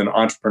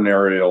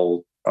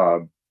entrepreneurial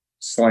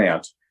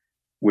slant,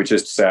 which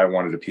is to say I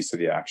wanted a piece of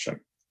the action.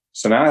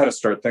 So now I had to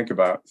start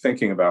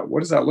thinking about what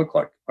does that look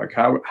like? Like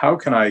how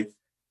can I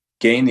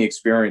gain the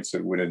experience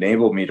that would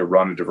enable me to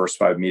run a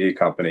diversified media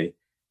company?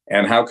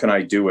 And how can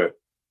I do it,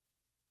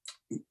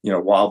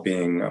 while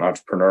being an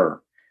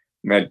entrepreneur?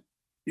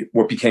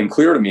 What became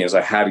clear to me is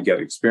I had to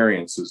get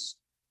experiences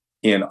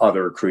in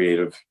other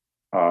creative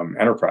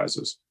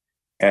enterprises.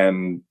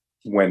 And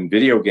when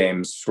video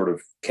games sort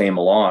of came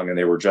along, and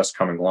they were just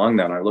coming along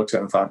then, I looked at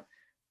it and thought,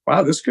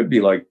 wow, this could be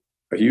like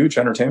a huge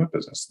entertainment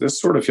business. This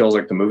sort of feels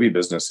like the movie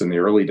business in the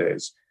early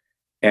days.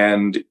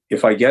 And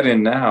if I get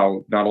in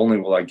now, not only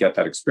will I get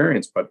that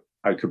experience, but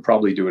I could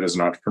probably do it as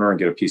an entrepreneur and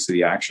get a piece of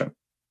the action.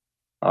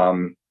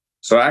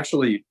 So I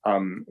actually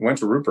went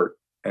to Rupert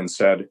and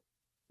said,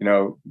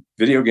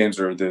 video games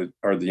are the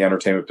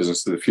entertainment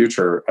business of the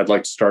future. I'd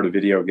like to start a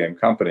video game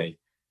company.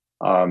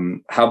 How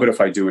about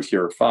if I do it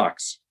here at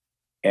Fox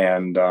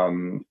and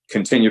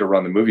continue to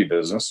run the movie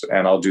business?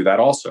 And I'll do that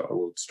also. I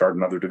will start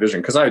another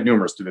division, because I had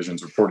numerous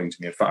divisions reporting to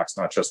me at Fox,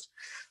 not just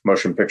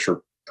motion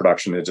picture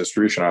production and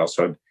distribution. I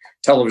also had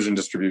television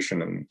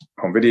distribution and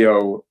home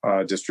video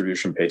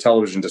distribution, pay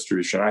television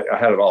distribution. I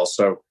had it all.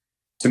 So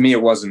to me,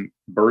 it wasn't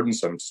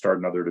burdensome to start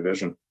another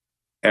division.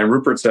 And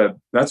Rupert said,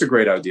 that's a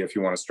great idea if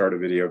you want to start a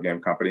video game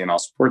company, and I'll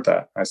support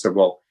that. I said,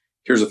 well,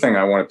 here's the thing.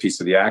 I want a piece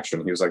of the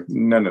action. He was like,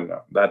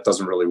 no, that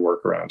doesn't really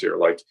work around here.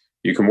 Like,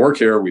 you can work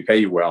here, we pay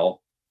you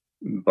well,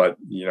 but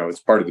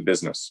it's part of the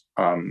business.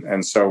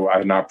 And so I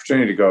had an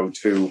opportunity to go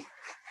to,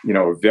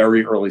 a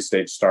very early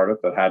stage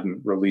startup that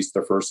hadn't released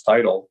their first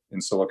title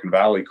in Silicon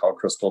Valley called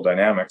Crystal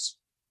Dynamics.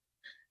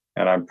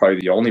 And I'm probably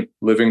the only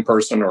living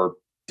person or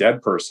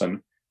dead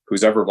person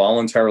who's ever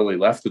voluntarily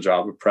left the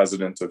job of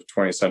president of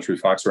 20th Century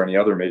Fox or any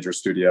other major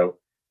studio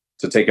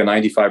to take a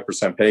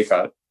 95% pay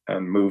cut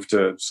and move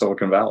to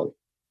Silicon Valley.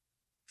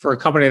 For a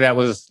company that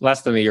was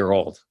less than a year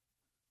old.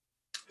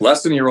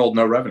 Less than a year old,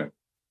 no revenue.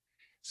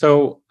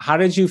 So how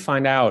did you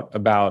find out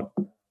about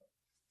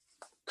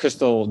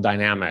Crystal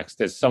Dynamics?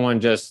 Did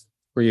someone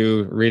were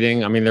you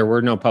reading? I mean, there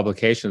were no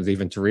publications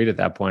even to read at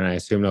that point. I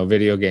assume no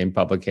video game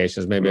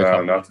publications, maybe a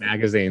couple of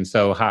magazines.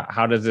 So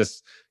how did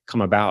this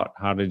come about?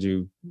 How did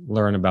you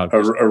learn about a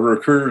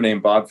recruiter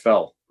named Bob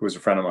Fell, who was a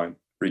friend of mine,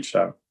 reached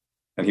out,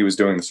 and he was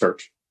doing the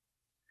search.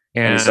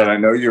 And he said, I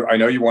know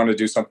you want to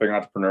do something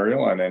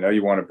entrepreneurial, and I know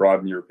you want to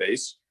broaden your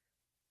base.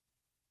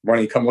 Why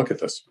don't you come look at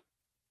this?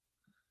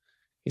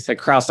 He said,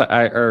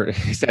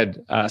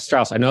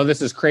 Strauss, I know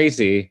this is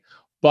crazy,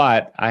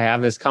 but I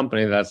have this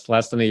company that's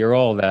less than a year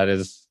old that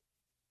is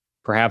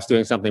perhaps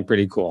doing something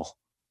pretty cool.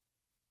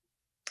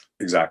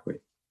 Exactly.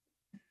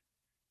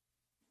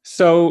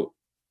 So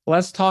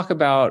let's talk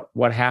about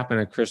what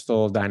happened at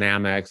Crystal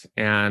Dynamics,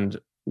 and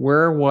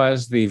where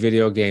was the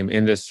video game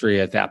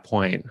industry at that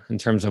point in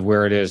terms of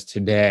where it is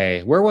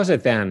today? Where was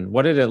it then?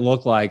 What did it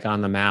look like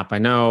on the map? I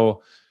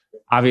know,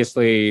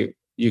 obviously,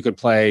 you could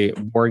play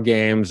board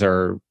games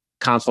or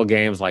console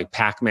games like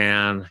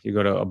Pac-Man. You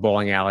go to a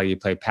bowling alley, you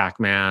play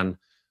Pac-Man.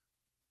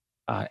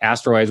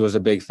 Asteroids was a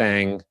big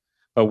thing.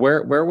 But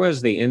where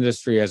was the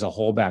industry as a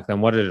whole back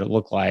then? What did it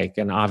look like?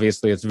 And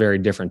obviously, it's very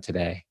different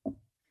today.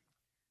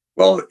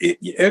 Well,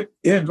 it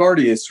had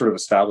already sort of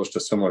established a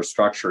similar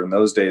structure. In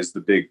those days, the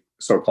big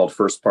so-called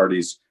first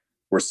parties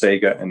were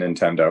Sega and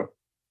Nintendo.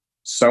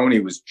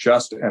 Sony was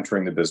just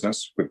entering the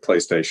business with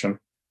PlayStation.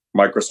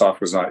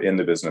 Microsoft was not in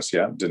the business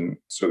yet,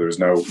 so there was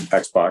no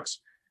Xbox.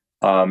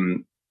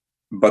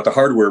 But the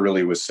hardware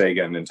really was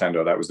Sega and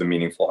Nintendo. That was the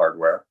meaningful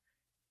hardware.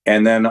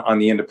 And then on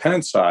the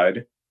independent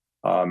side,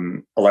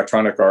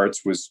 Electronic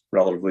Arts was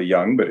relatively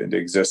young, but it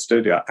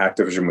existed.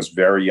 Activision was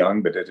very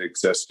young, but it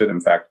existed. In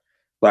fact,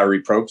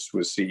 Larry Probst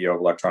was CEO of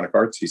Electronic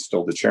Arts. He's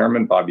still the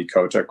chairman. Bobby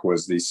Kotick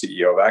was the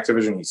CEO of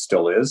Activision. He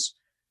still is.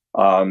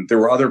 There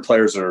were other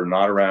players that are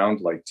not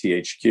around, like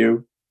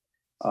THQ.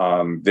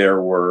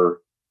 There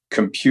were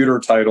computer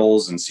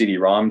titles and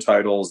CD-ROM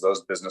titles.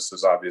 Those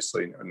businesses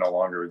obviously no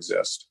longer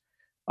exist.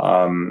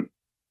 And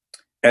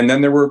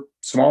then there were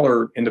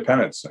smaller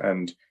independents,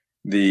 and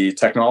the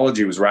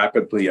technology was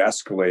rapidly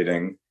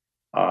escalating.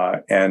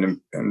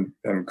 And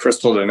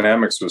Crystal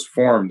Dynamics was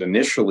formed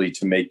initially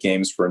to make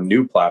games for a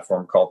new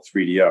platform called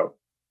 3DO,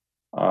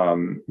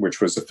 which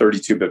was a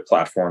 32-bit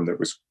platform that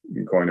was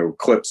going to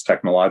eclipse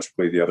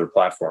technologically the other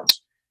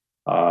platforms.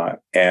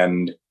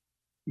 And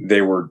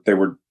they were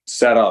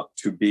set up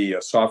to be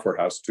a software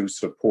house to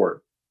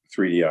support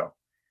 3DO,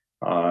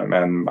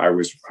 and I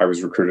was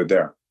recruited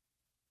there.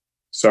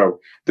 So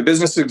the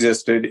business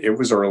existed. It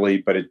was early,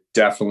 but it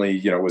definitely,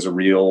 was a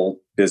real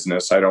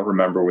business. I don't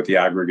remember what the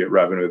aggregate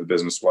revenue of the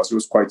business was. It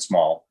was quite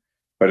small,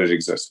 but it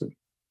existed.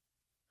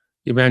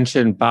 You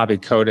mentioned Bobby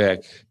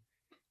Kotick.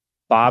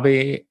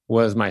 Bobby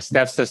was my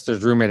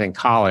stepsister's roommate in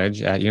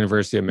college at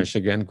University of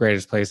Michigan,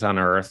 greatest place on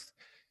earth,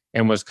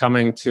 and was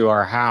coming to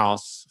our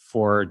house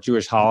for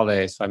Jewish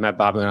holidays. So I met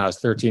Bobby when I was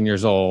 13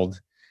 years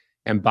old.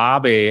 And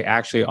Bobby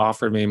actually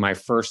offered me my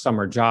first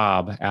summer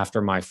job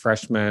after my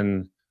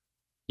freshman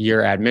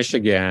year at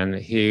Michigan.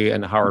 He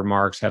and Howard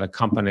Marks had a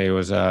company. It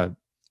was a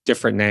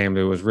different name.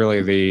 It was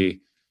really the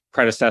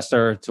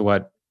predecessor to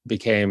what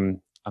became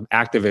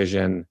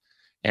Activision.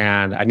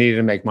 And I needed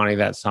to make money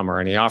that summer.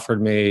 And he offered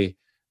me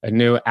a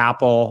new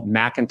Apple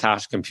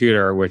Macintosh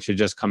computer, which had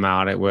just come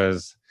out. It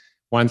was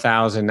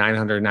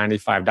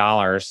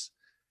 $1,995.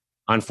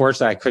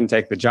 Unfortunately, I couldn't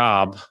take the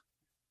job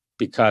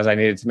because I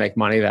needed to make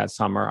money that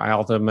summer. I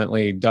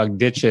ultimately dug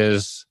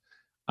ditches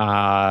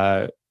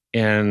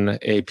in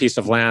a piece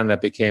of land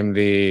that became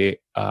the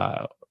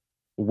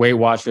Weight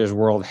Watchers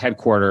World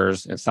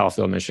headquarters in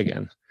Southfield,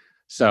 Michigan.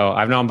 So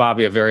I've known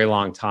Bobby a very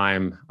long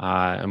time,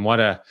 and what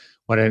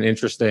an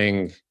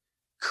interesting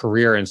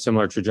career and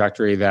similar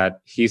trajectory that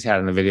he's had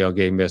in the video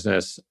game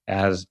business,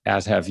 as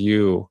have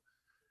you.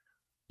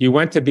 You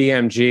went to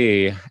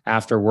BMG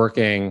after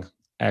working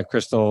at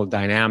Crystal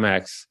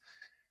Dynamics.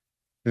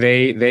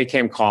 They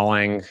came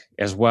calling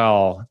as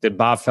well. Did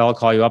Bob Fell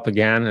call you up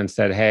again and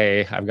said,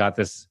 "Hey, I've got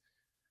this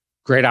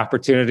great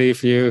opportunity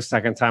for you.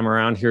 Second time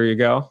around, here you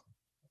go"?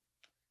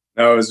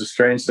 No, it was a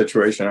strange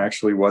situation.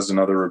 Actually, was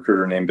another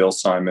recruiter named Bill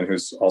Simon,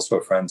 who's also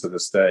a friend to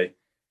this day,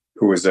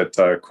 who was at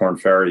Korn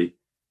Ferry.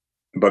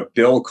 But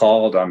Bill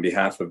called on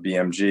behalf of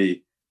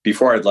BMG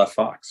before I'd left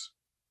Fox.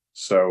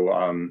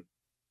 So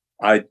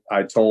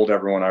I told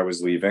everyone I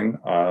was leaving,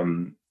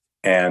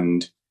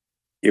 and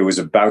it was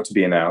about to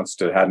be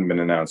announced. It hadn't been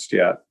announced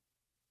yet.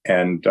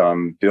 And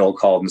Bill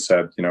called and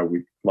said,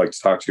 we'd like to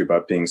talk to you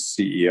about being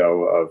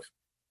CEO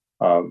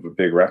of a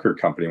big record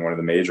company, one of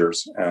the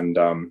majors. And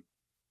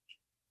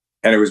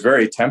it was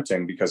very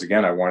tempting because,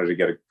 again, I wanted to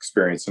get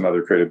experience in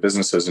other creative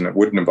businesses, and it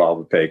wouldn't involve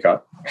a pay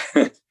cut.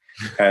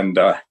 And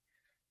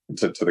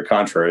to the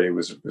contrary, it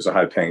was a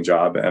high-paying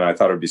job, and I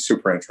thought it would be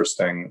super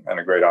interesting and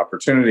a great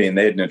opportunity. And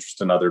they had an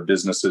interest in other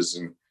businesses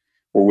and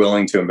were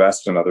willing to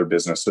invest in other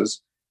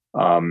businesses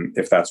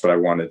if that's what I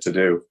wanted to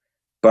do.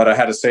 But I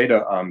had to say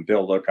to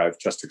Bill, look, I've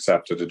just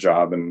accepted a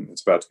job, and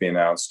it's about to be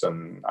announced,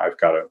 and I've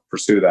got to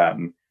pursue that.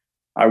 And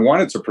I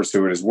wanted to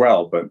pursue it as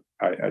well, but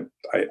I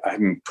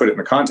hadn't put it in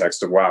the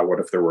context of, wow, what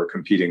if there were a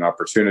competing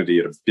opportunity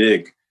at a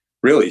big,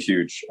 really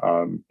huge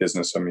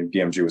business? I mean,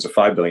 BMG was a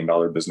 $5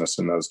 billion business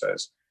in those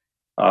days.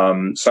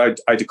 So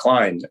I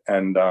declined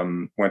and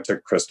went to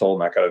Crystal,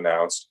 and that got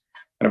announced.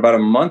 And about a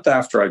month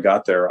after I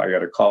got there, I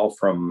got a call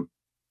from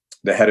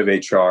the head of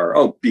HR.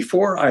 Oh,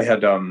 before I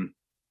had,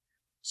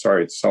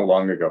 sorry, it's so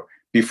long ago.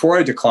 Before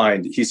I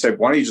declined, he said,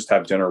 why don't you just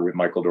have dinner with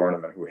Michael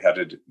Dorneman, who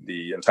headed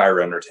the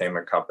entire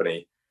entertainment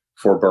company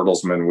for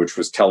Bertelsmann, which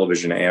was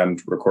television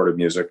and recorded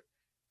music.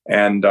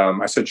 And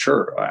I said,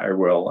 sure, I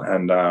will.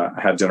 And I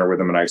had dinner with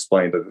him, and I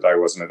explained that I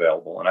wasn't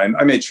available. And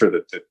I made sure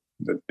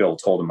that Bill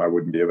told him I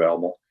wouldn't be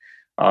available.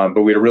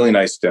 But we had a really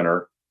nice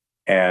dinner.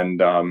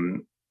 And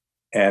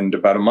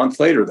about a month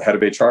later, the head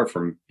of HR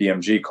from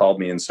BMG called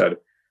me and said,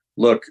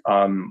 look,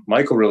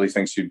 Michael really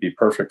thinks you'd be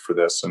perfect for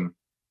this, and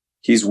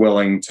he's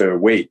willing to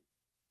wait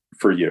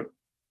for you.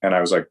 And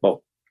I was like,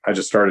 well, I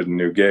just started a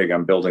new gig.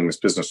 I'm building this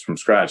business from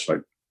scratch.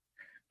 Like,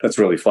 that's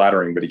really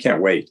flattering, but he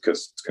can't wait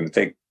because it's going to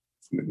take,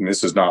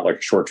 this is not like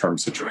a short-term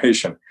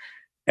situation.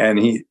 And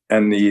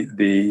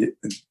the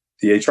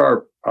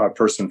HR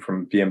person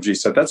from BMG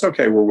said, that's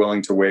okay. We're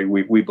willing to wait.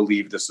 We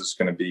believe this is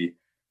going to be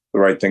the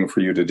right thing for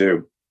you to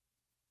do.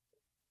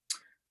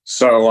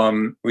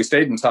 So we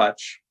stayed in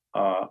touch.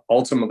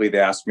 Ultimately, they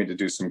asked me to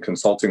do some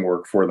consulting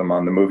work for them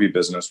on the movie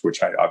business,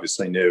 which I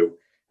obviously knew,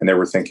 and they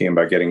were thinking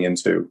about getting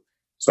into.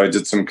 So I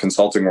did some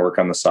consulting work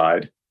on the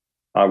side,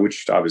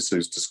 which obviously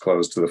was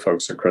disclosed to the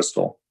folks at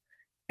Crystal.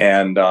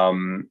 And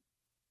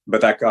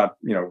but that got,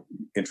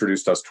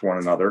 introduced us to one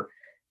another.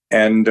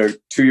 And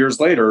 2 years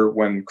later,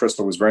 when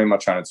Crystal was very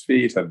much on its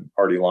feet, had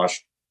already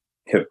launched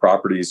hit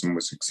properties and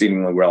was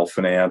exceedingly well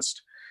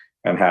financed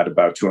and had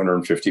about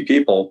 250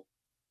 people,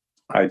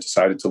 I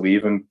decided to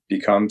leave and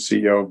become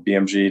CEO of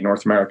BMG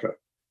North America,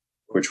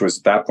 which was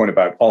at that point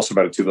also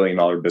about a $2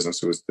 billion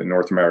business. It was the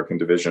North American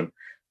division,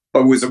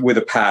 but was with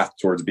a path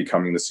towards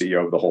becoming the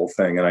CEO of the whole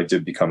thing. And I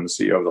did become the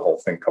CEO of the whole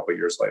thing a couple of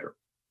years later.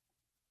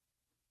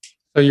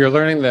 So you're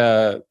learning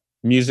the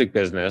music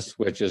business,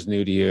 which is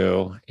new to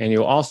you. And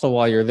you also,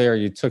 while you're there,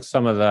 you took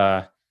some of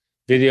the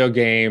video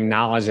game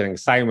knowledge and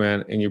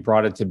excitement and you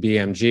brought it to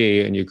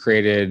BMG, and you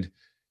created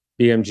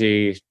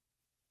BMG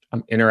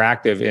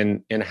Interactive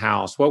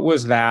in-house. What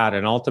was that?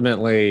 And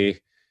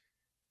ultimately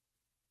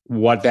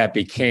what that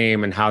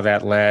became and how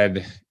that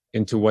led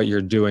into what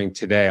you're doing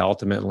today,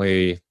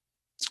 ultimately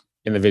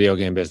in the video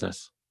game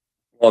business?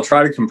 Well, I'll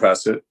try to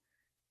compress it.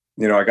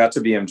 I got to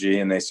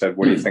BMG and they said,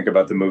 what do you think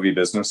about the movie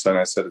business? And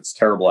I said, it's a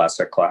terrible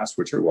asset class,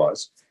 which it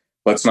was.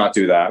 Let's not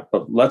do that,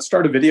 but let's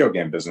start a video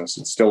game business.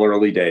 It's still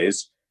early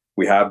days.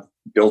 We have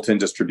built-in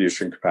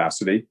distribution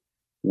capacity.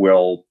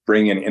 We'll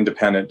bring in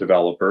independent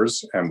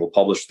developers and we'll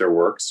publish their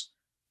works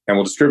and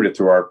we'll distribute it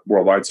through our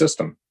worldwide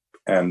system.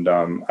 And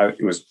I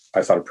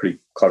thought, a pretty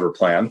clever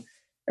plan.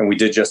 And we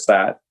did just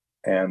that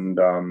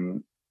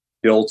and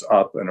built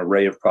up an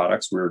array of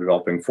products. We were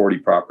developing 40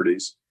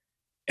 properties.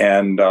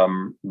 And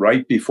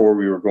right before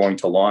we were going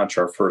to launch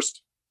our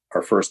first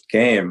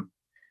game,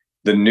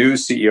 the new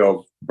CEO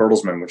of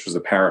Bertelsmann, which was the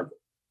parent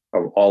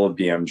of all of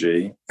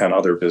BMG and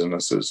other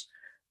businesses,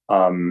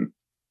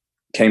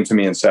 came to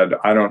me and said,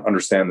 I don't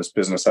understand this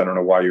business. I don't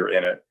know why you're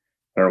in it.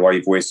 I don't know why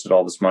you've wasted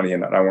all this money,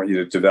 and I want you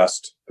to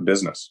divest the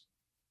business.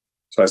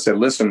 So I said,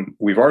 listen,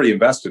 we've already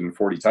invested in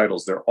 40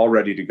 titles. They're all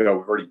ready to go.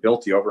 We've already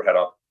built the overhead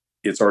up.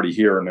 It's already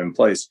here and in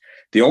place.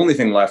 The only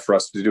thing left for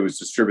us to do is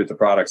distribute the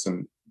products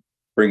and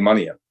bring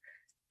money in.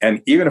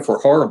 And even if we're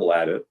horrible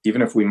at it,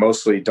 even if we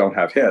mostly don't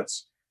have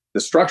hits,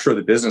 the structure of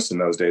the business in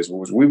those days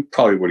was we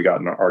probably would have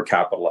gotten our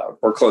capital out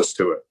or close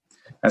to it.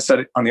 I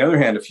said, on the other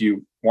hand, if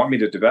you want me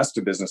to divest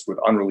a business with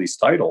unreleased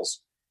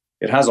titles,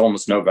 it has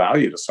almost no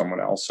value to someone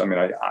else. I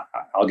mean,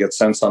 I'll get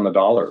cents on the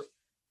dollar.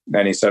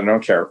 And he said, I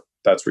don't care.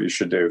 That's what you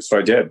should do. So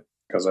I did,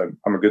 because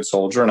I'm a good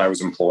soldier and I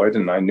was employed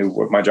and I knew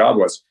what my job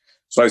was.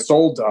 So I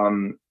sold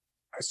BMG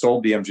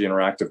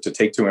Interactive to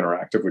Take-Two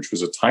Interactive, which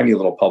was a tiny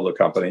little public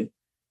company,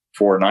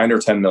 for $9 or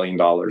 $10 million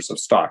of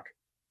stock.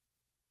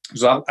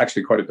 There's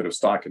actually quite a bit of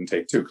stock in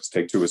Take-Two, because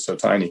Take-Two was so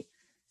tiny.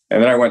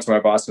 And then I went to my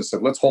boss and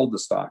said, let's hold the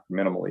stock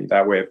minimally.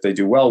 That way, if they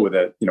do well with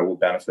it, we'll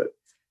benefit.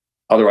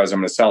 Otherwise, I'm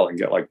going to sell it and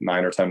get like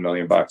 $9 or $10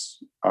 million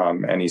bucks.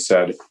 And he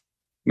said,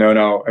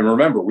 no. And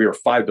remember, we were a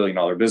 $5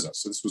 billion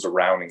business. So this was a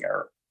rounding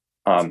error.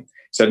 He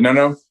said,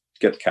 no,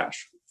 get the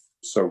cash.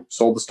 So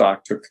sold the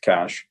stock, took the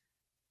cash.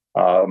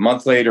 A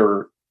month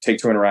later,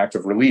 Take-Two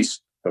Interactive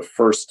released the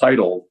first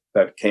title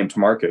that came to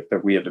market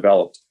that we had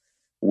developed,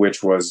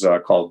 which was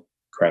called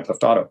Grand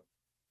Theft Auto.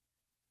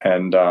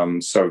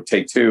 And so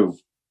Take-Two,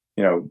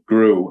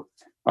 grew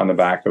on the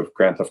back of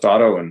Grand Theft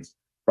Auto and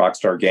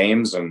Rockstar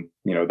Games, and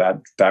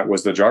that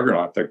was the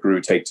juggernaut that grew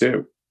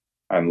Take-Two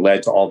and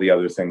led to all the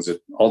other things that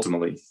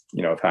ultimately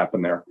have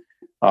happened there.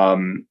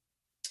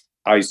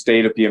 I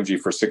stayed at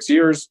BMG for 6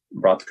 years,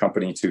 brought the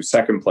company to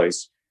second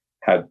place.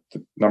 Had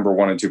the number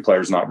 1 and 2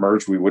 players not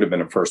merged, we would have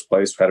been in first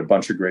place. We had a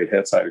bunch of great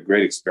hits. I had a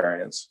great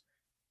experience.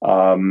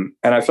 And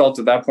I felt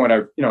at that point,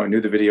 I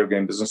knew the video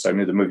game business. I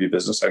knew the movie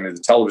business. I knew the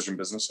television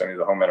business. I knew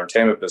the home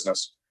entertainment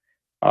business.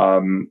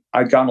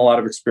 I'd gotten a lot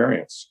of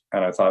experience,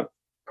 and I thought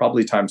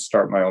probably time to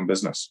start my own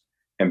business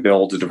and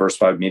build a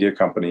diversified media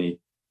company,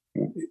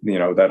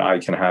 that I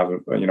can have,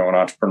 an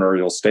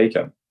entrepreneurial stake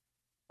in,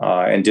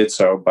 and did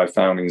so by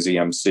founding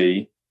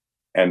ZMC.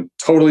 And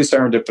totally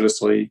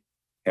serendipitously,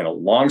 in a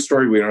long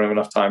story we don't have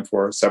enough time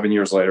for, 7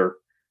 years later,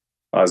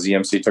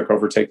 ZMC took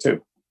over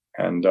Take-Two,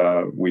 and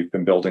we've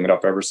been building it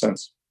up ever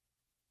since.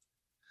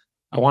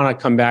 I want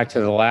to come back to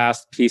the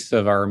last piece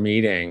of our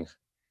meeting.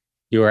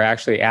 You were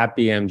actually at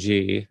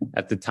BMG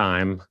at the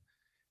time.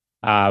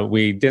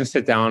 We didn't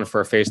sit down for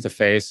a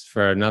face-to-face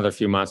for another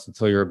few months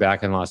until you were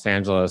back in Los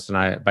Angeles.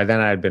 And by then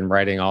I had been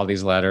writing all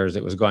these letters.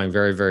 It was going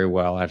very, very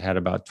well. I'd had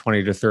about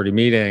 20 to 30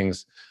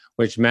 meetings,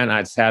 which meant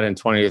I'd sat in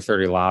 20 to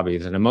 30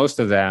 lobbies. And in most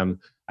of them,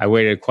 I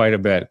waited quite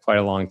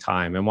a long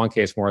time. In one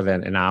case, more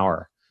than an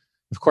hour.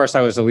 Of course,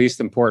 I was the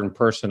least important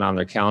person on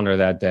their calendar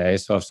that day.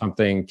 So if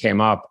something came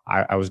up,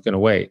 I was going to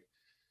wait.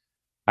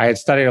 I had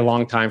studied a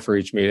long time for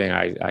each meeting.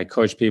 I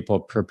coach people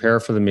prepare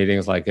for the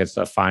meetings like it's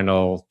a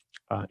final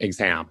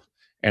exam.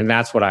 And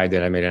that's what I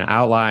did. I made an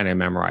outline. I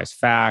memorized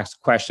facts,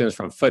 questions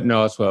from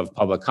footnotes of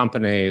public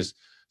companies.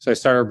 So I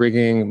started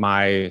bringing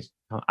my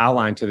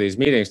outline to these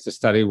meetings to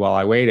study while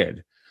I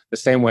waited. The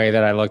same way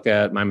that I looked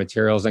at my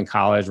materials in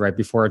college right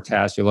before a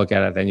test. You look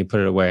at it, then you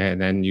put it away, and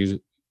then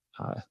you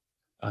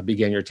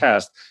begin your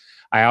test.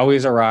 I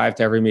always arrived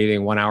to every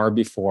meeting 1 hour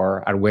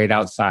before. I'd wait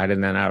outside,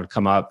 and then I would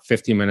come up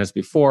 15 minutes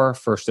before.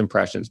 First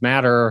impressions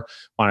matter.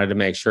 Wanted to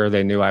make sure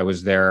they knew I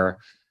was there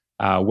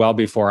well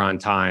before on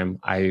time.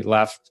 I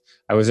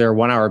was there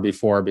 1 hour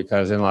before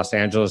because in Los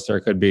Angeles, there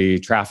could be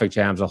traffic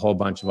jams, a whole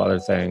bunch of other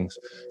things.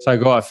 So I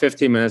go up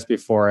 15 minutes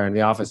before, and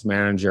the office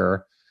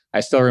manager, I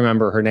still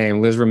remember her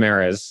name, Liz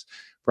Ramirez,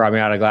 brought me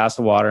out a glass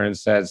of water and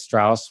said,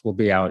 Strauss will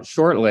be out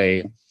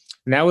shortly.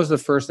 And that was the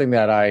first thing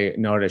that I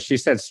noticed. She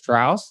said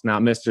Strauss,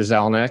 not Mr.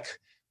 Zelnick,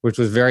 which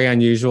was very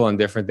unusual and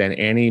different than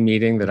any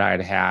meeting that I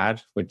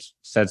had, which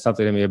said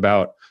something to me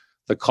about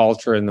the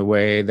culture and the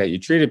way that you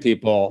treated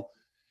people.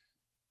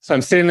 So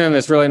I'm sitting in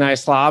this really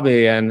nice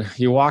lobby, and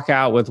you walk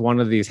out with one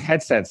of these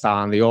headsets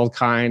on, the old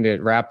kind,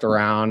 it wrapped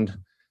around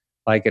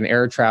like an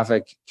air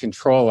traffic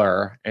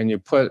controller, and you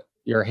put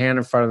your hand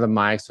in front of the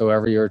mic so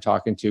whoever you were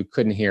talking to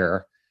couldn't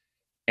hear.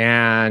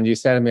 And you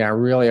said to me, I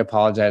really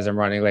apologize. I'm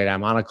running late.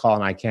 I'm on a call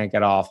and I can't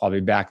get off. I'll be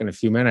back in a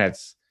few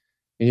minutes.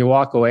 And you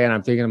walk away, and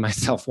I'm thinking to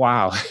myself,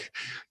 wow,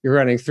 you're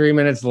running 3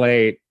 minutes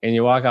late, and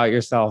you walk out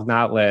yourself,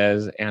 not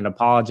Liz, and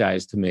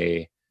apologize to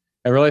me.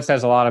 It really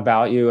says a lot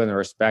about you and the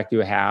respect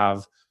you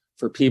have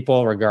for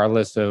people,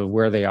 regardless of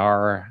where they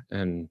are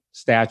in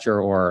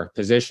stature or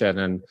position.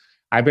 And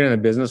I've been in the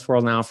business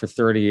world now for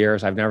 30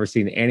 years. I've never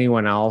seen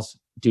anyone else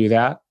do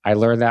that. I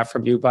learned that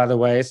from you, by the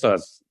way. So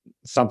it's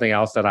something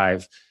else that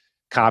I've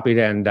copied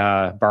and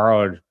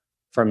borrowed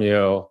from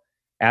you.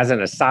 As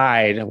an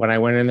aside, when I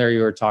went in there,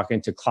 you were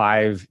talking to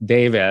Clive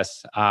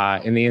Davis.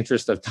 In the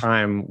interest of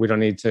time, we don't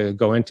need to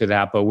go into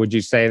that, but would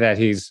you say that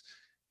he's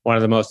one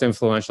of the most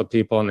influential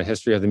people in the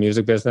history of the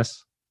music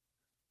business?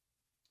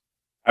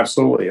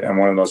 Absolutely. And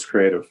one of the most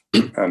creative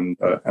and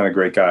a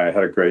great guy. I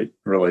had a great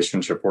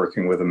relationship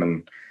working with him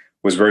and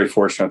was very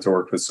fortunate to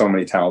work with so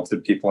many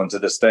talented people. And to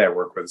this day, I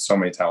work with so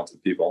many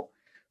talented people.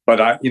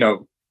 But at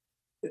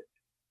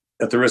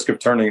the risk of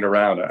turning it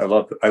around, I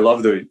love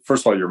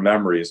first of all, your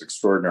memory is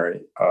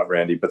extraordinary,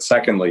 Randy, but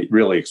secondly,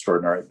 really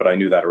extraordinary. But I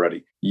knew that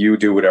already. You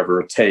do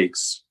whatever it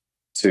takes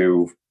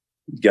to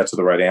get to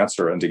the right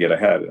answer and to get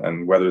ahead.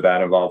 And whether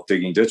that involved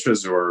digging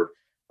ditches or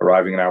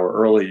arriving an hour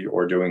early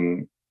or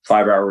doing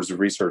 5 hours of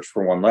research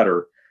for one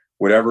letter,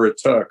 whatever it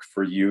took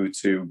for you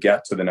to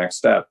get to the next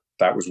step,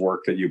 that was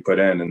work that you put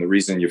in. And the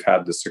reason you've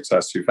had the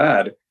success you've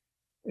had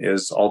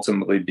is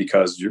ultimately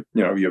because you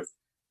have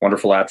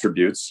wonderful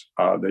attributes,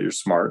 that you're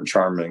smart and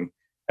charming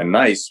and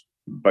nice,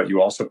 but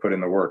you also put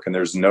in the work, and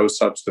there's no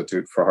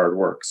substitute for hard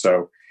work.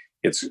 So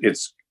it's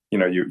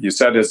you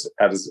said as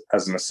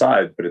an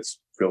aside, but it's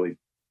really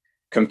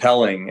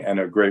compelling and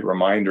a great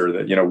reminder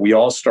that we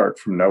all start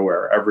from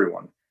nowhere.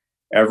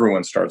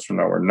 Everyone starts from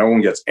nowhere. No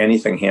one gets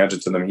anything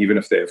handed to them, even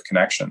if they have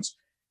connections.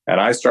 And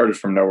I started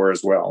from nowhere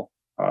as well.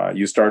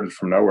 You started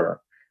from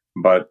nowhere,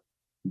 but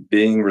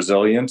being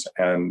resilient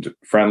and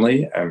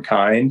friendly and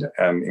kind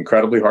and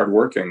incredibly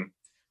hardworking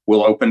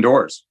will open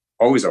doors,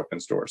 always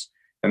opens doors.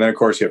 And then, of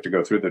course, you have to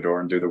go through the door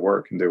and do the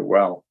work and do it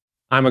well.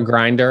 I'm a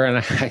grinder, and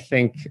I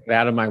think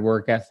that and my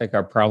work ethic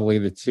are probably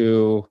the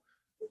two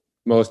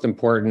most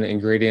important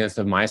ingredients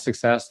of my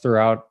success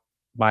throughout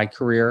my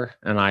career,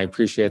 and I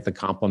appreciate the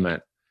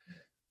compliment.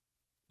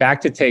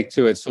 Back to Take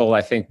Two, it sold,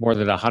 I think, more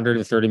than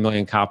 130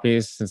 million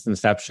copies since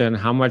inception.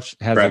 How much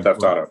has Grand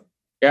Theft Auto?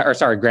 Yeah, or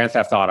sorry, Grand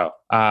Theft Auto.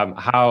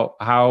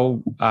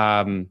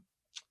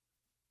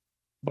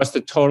 What's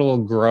the total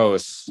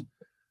gross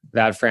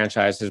that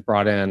franchise has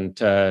brought in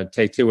to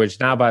Take Two? Which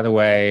now, by the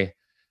way,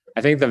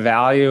 I think the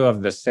value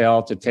of the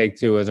sale to Take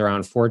Two is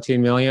around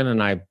 14 million,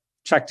 and I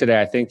checked today.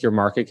 I think your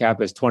market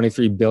cap is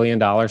 $23 billion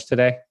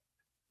today.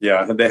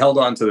 Yeah, they held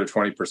on to their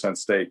 20%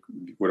 stake.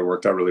 Would have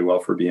worked out really well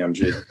for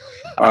BMG.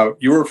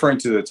 You were referring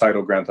to the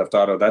title Grand Theft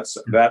Auto.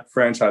 That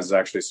franchise is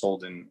actually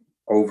sold in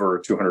over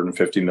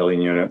 250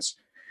 million units.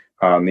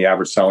 The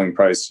average selling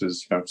price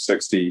is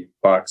 $60.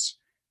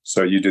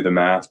 So you do the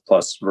math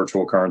plus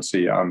virtual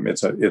currency.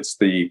 It's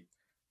the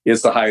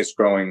highest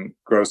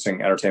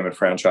grossing entertainment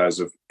franchise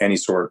of any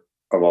sort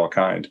of all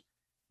kind.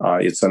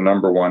 It's the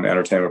number one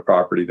entertainment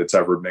property that's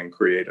ever been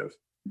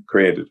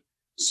created.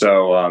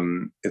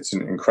 So it's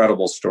an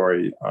incredible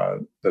story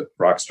that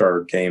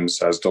Rockstar Games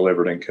has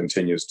delivered and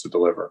continues to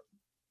deliver.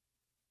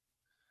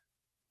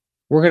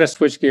 We're going to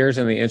switch gears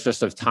in the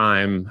interest of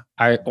time.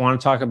 I want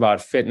to talk about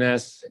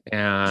fitness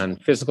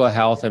and physical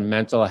health and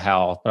mental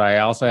health, but I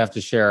also have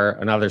to share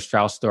another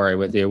Strauss story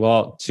with you.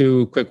 Well,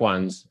 two quick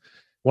ones.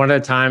 One of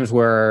the times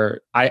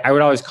where I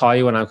would always call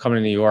you when I'm coming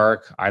to New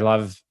York. I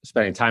love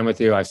spending time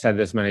with you. I've said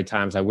this many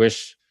times. I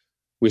wish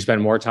we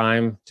spend more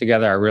time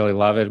together. I really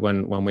love it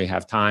when we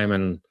have time.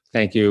 And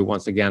thank you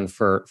once again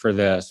for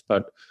this.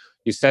 But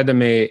you said to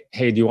me,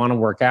 hey, do you want to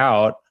work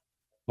out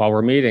while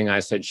we're meeting?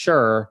 I said,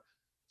 sure.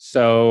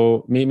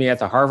 So meet me at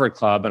the Harvard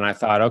Club. And I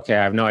thought, okay,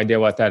 I have no idea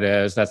what that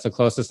is. That's the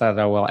closest that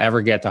I will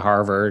ever get to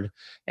Harvard.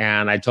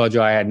 And I told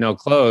you I had no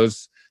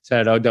clothes.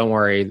 Said, oh, don't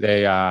worry.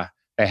 They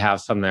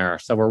have some there.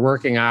 So we're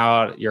working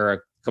out. You're a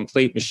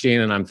complete machine.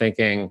 And I'm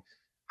thinking,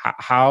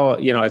 how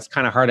it's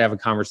kind of hard to have a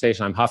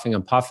conversation. I'm huffing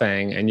and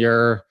puffing. And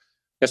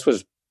this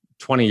was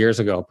 20 years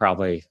ago,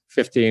 probably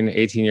 15,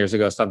 18 years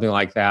ago, something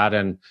like that.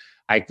 And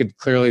I could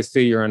clearly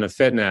see you're into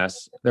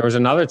fitness. There was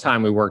another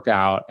time we worked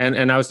out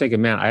and I was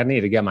thinking, man, I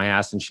need to get my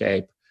ass in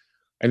shape.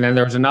 And then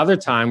there was another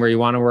time where you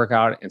want to work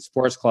out in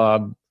Sports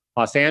Club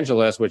Los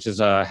Angeles, which is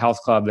a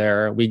health club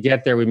there. We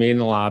get there, we meet in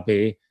the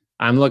lobby.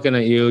 I'm looking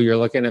at you, you're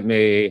looking at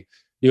me.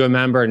 You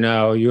remember?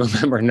 No. You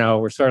remember? No.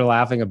 We're sort of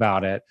laughing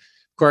about it.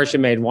 Of course, you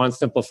made one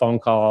simple phone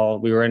call.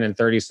 We were in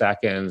 30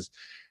 seconds.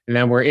 And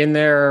then we're in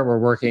there, we're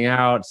working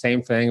out,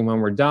 same thing. And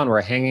when we're done,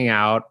 we're hanging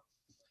out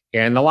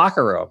in the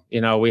locker room.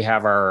 We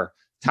have our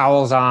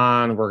towels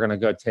on. We're going to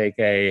go take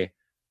a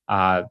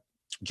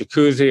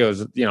jacuzzi. It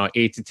was,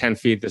 8 to 10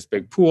 feet, this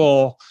big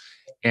pool.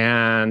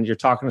 And you're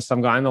talking to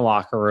some guy in the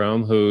locker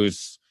room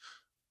who's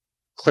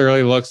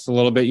clearly looks a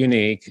little bit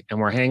unique. And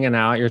we're hanging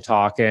out, you're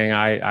talking.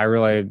 I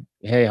really,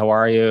 hey, how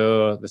are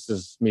you? This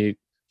is me,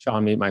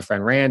 Sean, meet my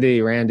friend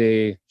Randy.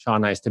 Randy,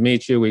 Sean, nice to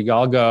meet you. We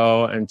all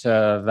go into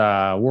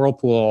the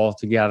whirlpool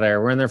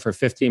together. We're in there for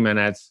 15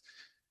 minutes.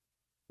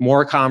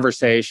 More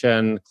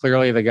conversation.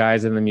 Clearly the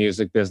guy's in the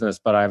music business,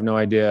 but I have no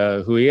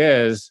idea who he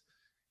is.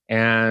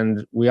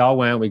 And we all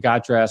went, we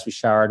got dressed, we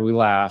showered, we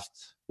left.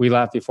 We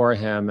left before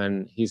him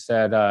and he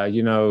said,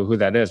 you know who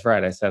that is,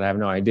 right? I said, I have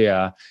no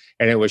idea.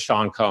 And it was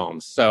Sean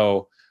Combs.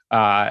 So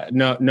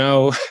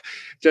no,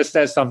 just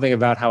says something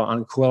about how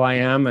uncool I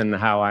am and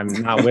how I'm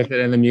not with it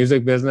in the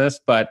music business.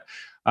 But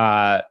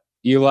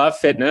you love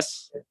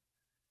fitness.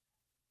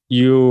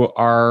 You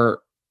are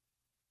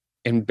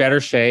in better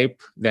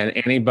shape than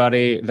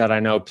anybody that I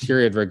know,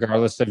 period,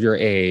 regardless of your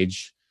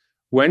age.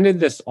 When did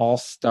this all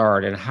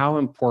start and how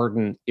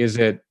important is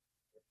it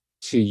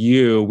to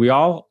you?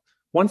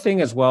 One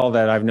thing as well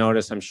that I've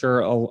noticed, I'm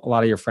sure a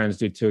lot of your friends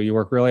do too, you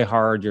work really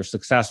hard, you're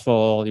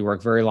successful, you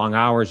work very long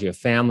hours, you have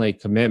family,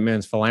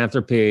 commitments,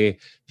 philanthropy.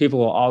 People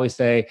will always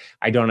say,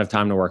 I don't have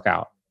time to work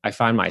out. I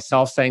find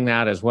myself saying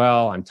that as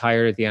well. I'm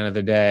tired at the end of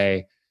the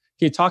day.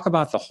 Can you talk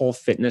about the whole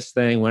fitness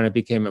thing, when it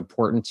became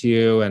important to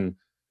you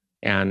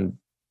and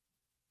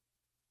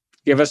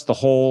give us the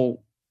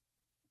whole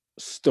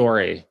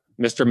story,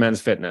 Mr.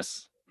 Men's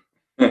Fitness?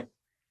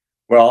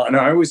 Well, and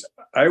I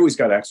always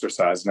got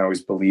exercise and I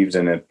always believed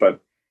in it, but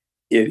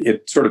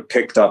it sort of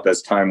picked up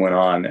as time went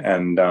on,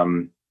 and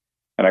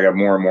I got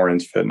more and more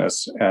into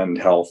fitness and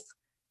health.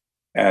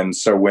 And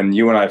so when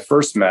you and I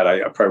first met,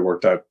 I probably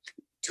worked out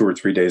 2 or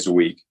 3 days a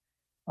week.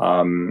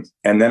 And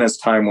then as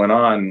time went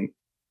on,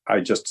 I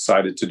just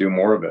decided to do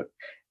more of it.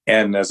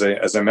 And as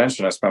I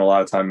mentioned, I spent a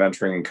lot of time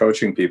mentoring and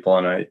coaching people,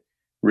 and I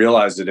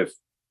realized that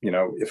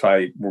if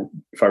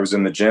I was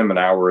in the gym an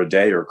hour a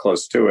day or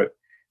close to it,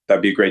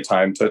 that'd be a great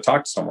time to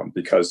talk to someone,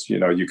 because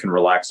you can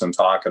relax and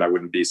talk, and I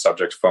wouldn't be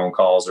subject to phone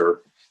calls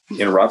or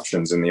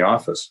interruptions in the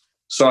office.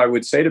 So I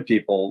would say to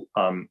people,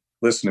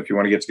 listen, if you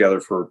want to get together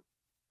for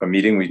a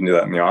meeting, we can do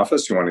that in the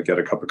office. You want to get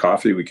a cup of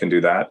coffee, we can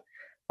do that.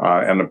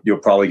 And you'll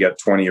probably get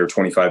 20 or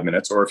 25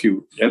 minutes. Or if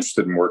you're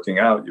interested in working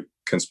out, you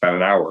can spend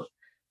an hour,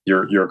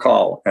 your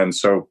call. And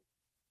so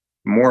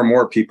more and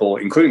more people,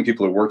 including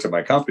people who worked at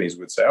my companies,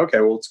 would say,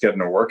 okay, well, let's get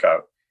in a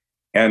workout.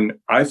 And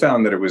I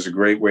found that it was a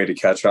great way to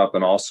catch up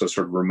and also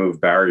sort of remove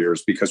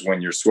barriers, because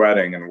when you're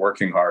sweating and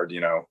working hard,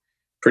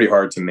 pretty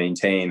hard to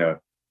maintain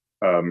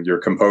your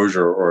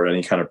composure or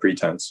any kind of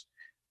pretense.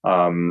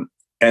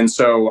 And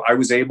so I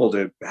was able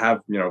to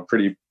have,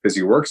 pretty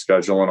busy work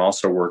schedule and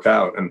also work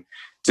out. And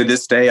to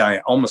this day, I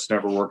almost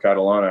never work out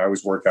alone. I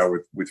always work out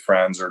with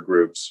friends or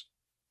groups.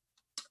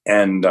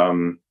 And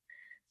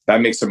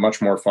that makes it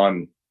much more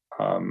fun.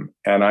 And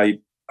I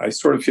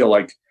sort of feel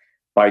like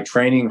by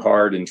training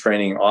hard and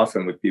training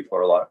often with people who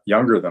are a lot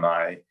younger than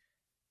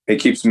it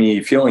keeps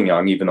me feeling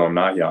young, even though I'm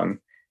not young.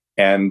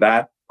 And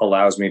that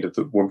allows me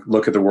to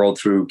look at the world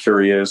through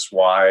curious,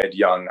 wide,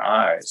 young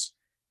eyes.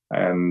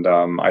 And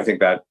I think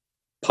that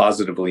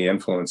positively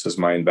influences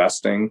my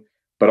investing,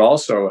 but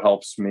also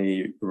helps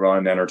me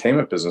run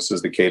entertainment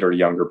businesses that cater to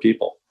younger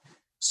people.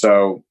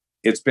 So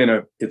it's been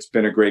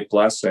a great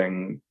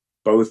blessing,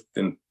 both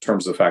in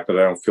terms of the fact that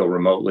I don't feel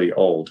remotely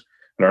old.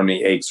 I don't have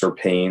any aches or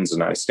pains,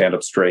 and I stand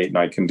up straight, and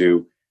I can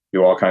do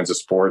all kinds of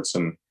sports,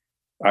 and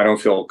I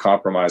don't feel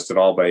compromised at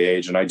all by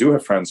age. And I do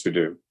have friends who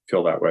do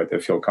feel that way. They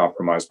feel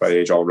compromised by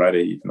age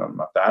already, even though I'm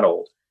not that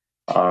old.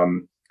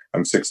 I'm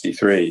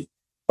 63.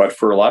 But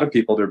for a lot of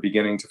people, they're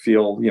beginning to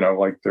feel,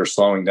 like they're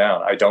slowing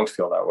down. I don't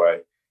feel that way.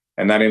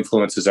 And that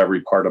influences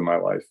every part of my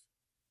life.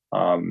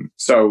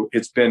 So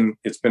it's been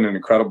an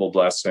incredible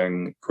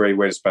blessing, great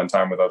way to spend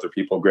time with other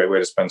people, great way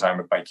to spend time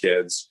with my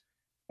kids.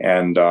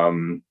 And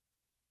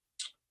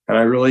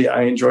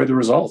I enjoy the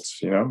results.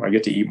 I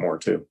get to eat more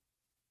too,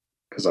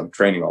 because I'm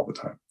training all the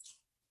time.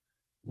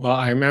 Well,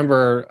 I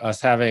remember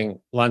us having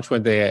lunch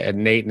one day at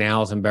Nate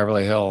Now's in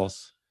Beverly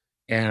Hills,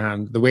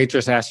 and the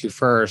waitress asked you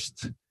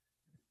first,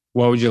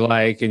 what would you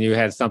like? And you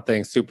had some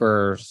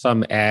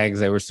eggs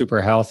that were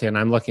super healthy. And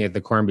I'm looking at the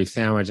corned beef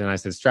sandwich, and I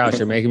said, Strauss,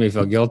 you're making me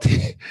feel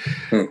guilty.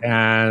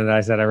 And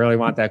I said, I really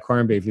want that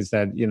corned beef. He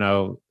said,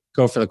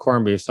 go for the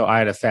corned beef. So I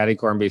had a fatty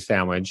corned beef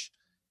sandwich,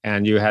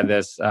 and you had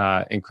this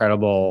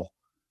incredible,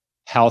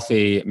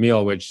 healthy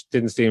meal, which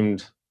didn't seem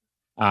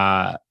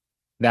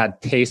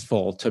that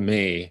tasteful to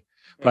me.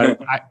 But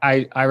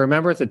I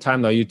remember at the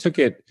time, though, you took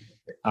it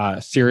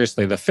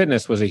seriously. The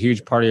fitness was a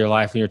huge part of your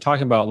life, and you're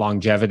talking about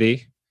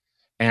longevity.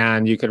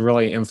 And you could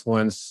really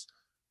influence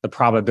the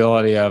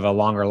probability of a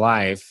longer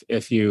life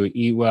if you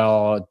eat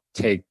well,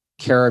 take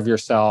care of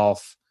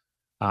yourself.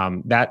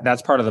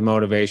 That's part of the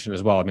motivation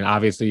as well. I mean,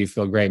 obviously you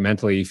feel great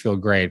mentally, you feel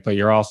great, but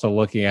you're also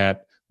looking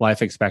at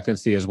life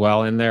expectancy as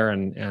well in there,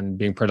 and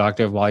being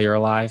productive while you're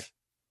alive.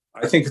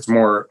 I think it's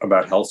more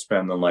about health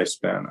span than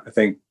lifespan. I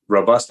think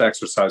robust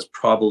exercise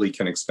probably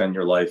can extend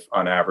your life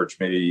on average,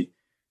 maybe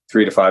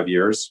 3 to 5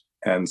 years.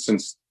 And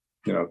since,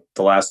 the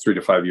last 3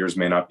 to 5 years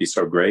may not be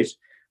so great,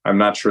 I'm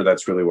not sure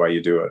that's really why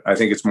you do it. I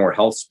think it's more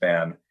health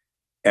span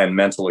and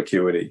mental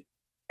acuity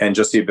and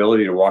just the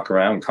ability to walk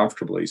around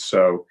comfortably.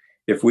 So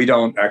if we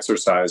don't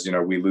exercise,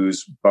 we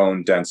lose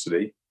bone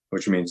density,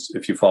 which means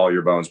if you fall,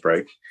 your bones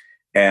break.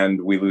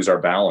 And we lose our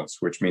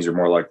balance, which means you're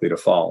more likely to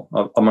fall,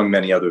 among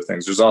many other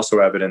things. There's also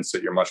evidence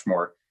that you're much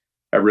more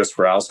at risk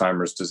for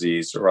Alzheimer's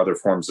disease or other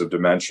forms of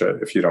dementia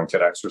if you don't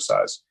get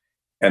exercise,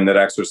 and that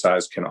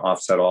exercise can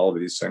offset all of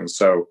these things.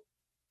 So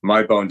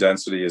my bone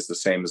density is the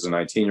same as a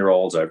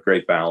 19-year-old's. I have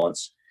great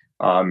balance.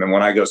 And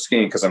when I go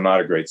skiing, because I'm not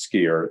a great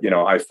skier,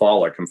 I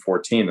fall like I'm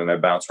 14 and I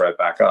bounce right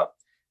back up.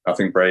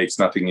 Nothing breaks,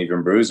 nothing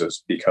even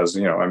bruises, because,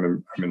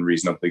 I'm in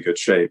reasonably good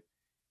shape.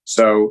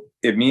 So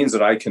it means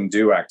that I can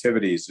do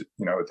activities,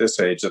 at this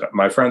age that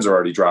my friends are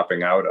already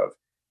dropping out of.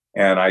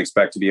 And I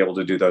expect to be able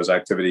to do those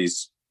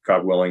activities,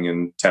 God willing,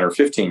 in 10 or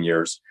 15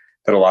 years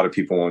that a lot of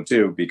people won't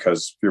do,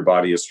 because your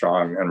body is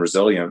strong and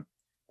resilient.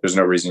 There's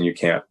no reason you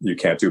can't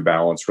do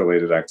balance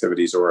related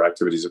activities or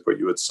activities that put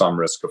you at some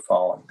risk of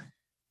falling.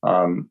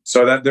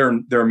 So that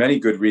there are many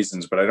good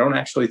reasons, but I don't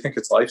actually think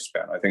it's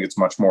lifespan. I think it's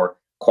much more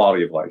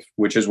quality of life,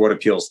 which is what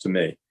appeals to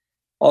me.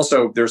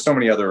 Also, there's so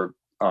many other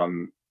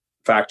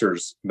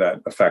factors that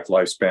affect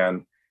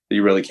lifespan that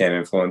you really can't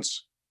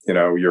influence.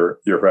 Your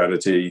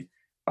heredity,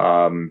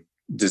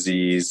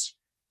 disease.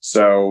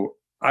 So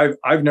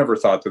I've never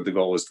thought that the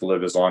goal is to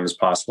live as long as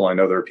possible. I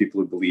know there are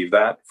people who believe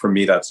that. For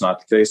me, that's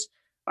not the case.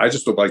 I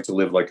just would like to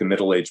live like a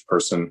middle-aged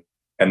person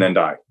and then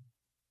die.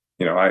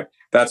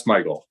 That's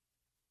my goal.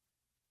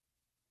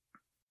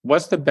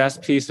 What's the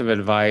best piece of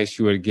advice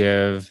you would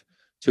give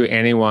to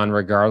anyone,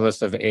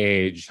 regardless of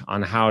age,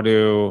 on how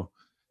to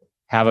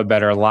have a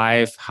better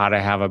life, how to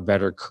have a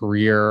better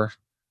career?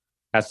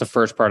 That's the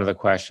first part of the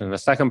question. The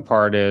second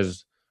part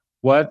is,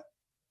 what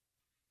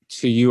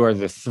to you are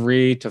the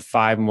 3 to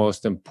 5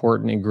 most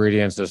important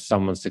ingredients of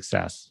someone's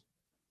success?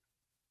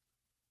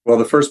 Well,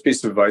 the first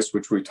piece of advice,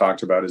 which we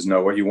talked about, is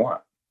know what you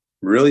want.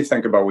 Really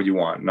think about what you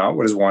want, not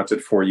what is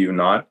wanted for you,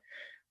 not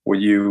what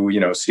you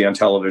see on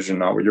television,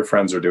 not what your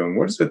friends are doing.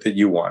 What is it that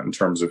you want in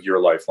terms of your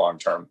life long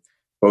term,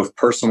 both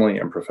personally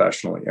and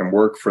professionally, and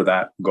work for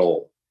that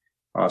goal.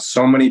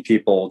 So many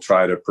people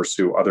try to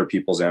pursue other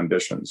people's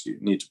ambitions. You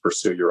need to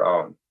pursue your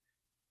own.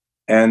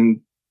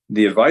 And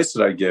the advice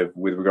that I give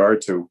with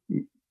regard to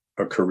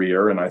a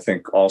career, and I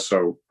think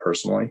also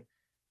personally,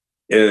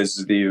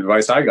 is the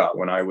advice I got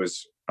when I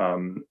was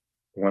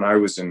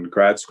in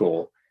grad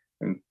school,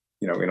 and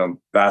in a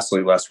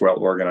vastly less well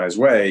organized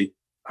way.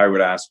 I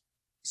would ask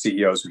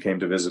CEOs who came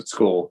to visit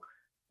school,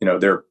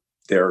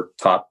 their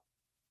top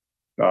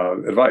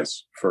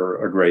advice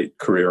for a great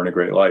career and a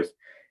great life.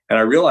 And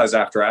I realized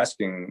after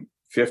asking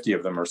 50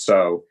 of them or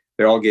so,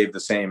 they all gave the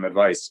same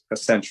advice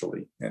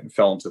essentially and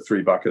fell into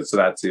 3 buckets. So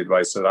that's the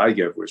advice that I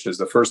give, which is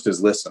the first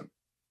is listen.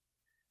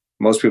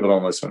 Most people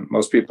don't listen.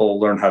 Most people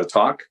learn how to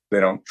talk. They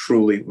don't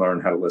truly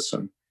learn how to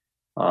listen.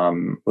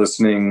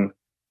 Listening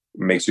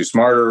makes you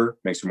smarter,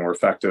 makes you more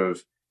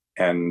effective,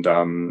 and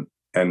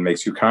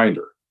makes you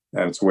kinder.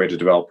 And it's a way to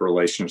develop a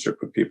relationship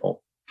with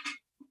people.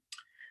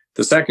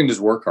 The second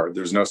is work hard.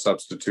 There's no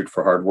substitute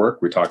for hard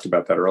work. We talked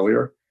about that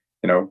earlier.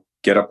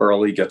 Get up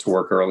early, get to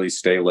work early,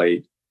 stay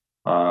late.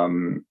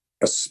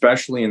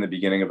 Especially in the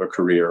beginning of a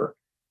career,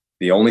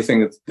 the only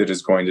thing that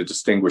is going to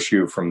distinguish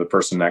you from the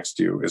person next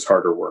to you is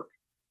harder work.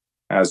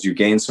 As you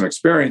gain some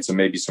experience and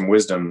maybe some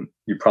wisdom,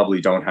 you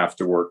probably don't have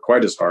to work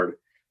quite as hard.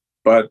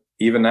 But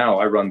even now,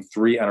 I run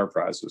 3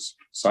 enterprises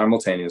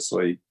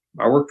simultaneously.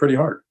 I work pretty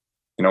hard.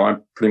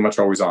 I'm pretty much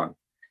always on.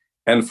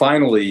 And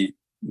finally,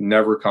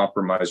 never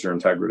compromise your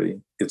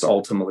integrity. It's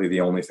ultimately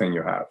the only thing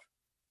you have.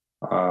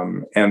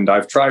 And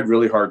I've tried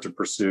really hard to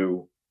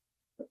pursue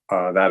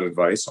that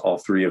advice, all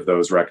 3 of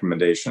those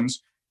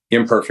recommendations,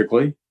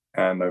 imperfectly.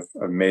 And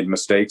I've made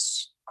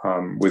mistakes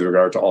with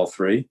regard to all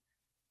 3.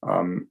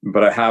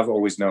 But I have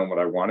always known what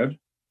I wanted.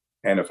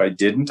 And if I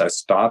didn't, I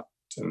stopped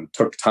and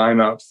took time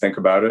out to think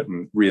about it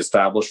and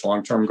reestablish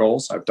long-term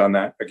goals. I've done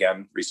that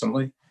again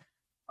recently.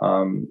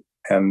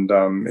 And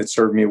it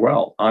served me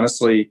well.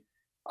 Honestly,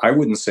 I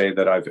wouldn't say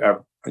that I've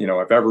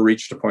ever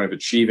reached a point of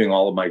achieving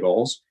all of my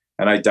goals,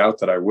 and I doubt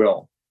that I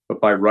will. But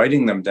by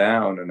writing them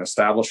down and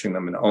establishing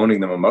them and owning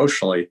them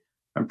emotionally,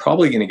 I'm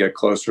probably going to get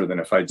closer than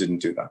if I didn't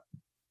do that.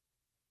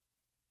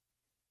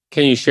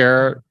 Can you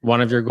share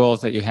one of your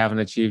goals that you haven't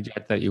achieved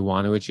yet that you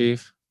want to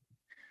achieve?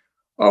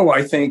 Oh,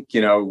 I think,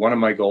 one of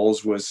my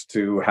goals was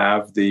to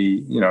have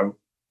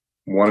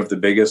one of the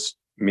biggest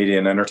media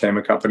and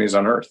entertainment companies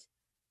on earth.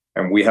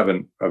 And we have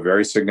a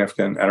very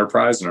significant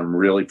enterprise, and I'm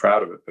really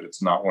proud of it, but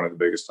it's not one of the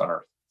biggest on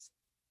earth.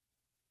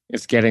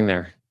 It's getting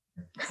there.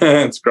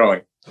 It's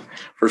growing,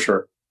 for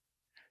sure.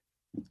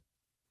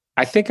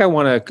 I think I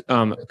want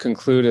to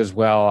conclude as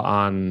well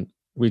on,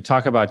 we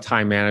talk about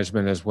time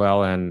management as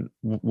well. And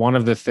one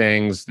of the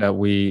things that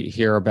we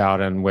hear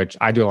about, and which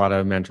I do a lot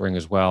of mentoring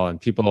as well,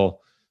 and people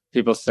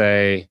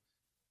say,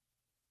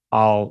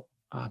 I'll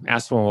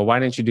ask them, well, why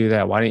didn't you do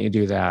that? Why didn't you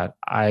do that?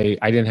 I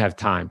didn't have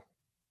time.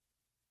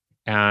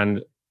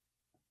 And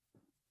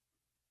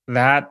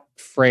that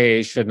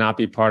phrase should not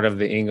be part of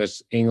the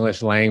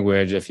English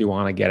language if you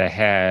want to get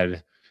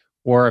ahead,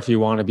 or if you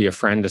want to be a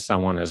friend to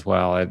someone as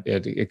well.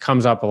 It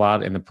comes up a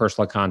lot in the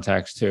personal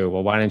context too.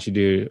 Well, why didn't you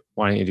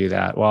do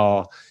that?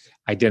 Well,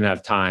 I didn't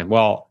have time.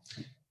 Well,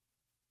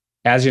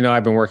 as you know,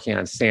 I've been working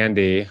on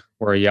Sandy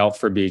or Yelp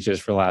for beaches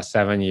for the last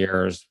 7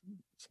 years.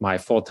 It's my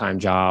full-time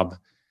job.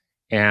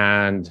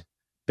 And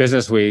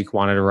Business Week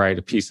wanted to write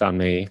a piece on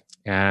me.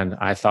 And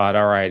I thought,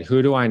 all right,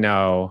 who do I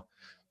know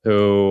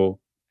who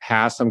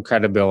has some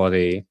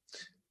credibility,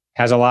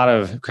 has a lot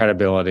of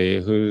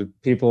credibility, who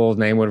people's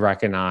name would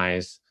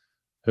recognize,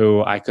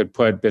 who I could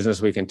put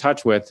Business Week in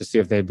touch with to see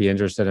if they'd be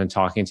interested in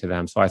talking to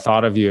them. So I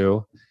thought of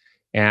you,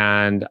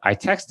 and I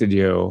texted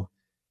you,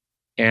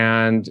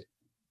 and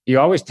you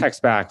always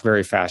text back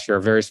very fast. You're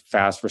a very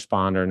fast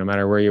responder, no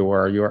matter where you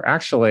were. You were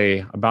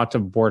actually about to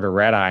board a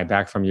red eye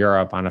back from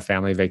Europe on a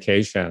family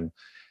vacation.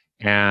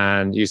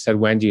 And you said,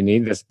 when do you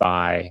need this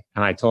by?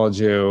 And I told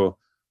you,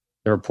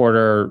 the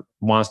reporter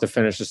wants to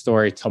finish the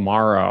story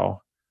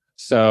tomorrow.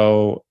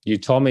 So you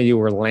told me you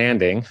were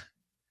landing.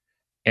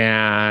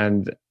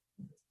 And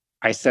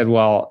I said,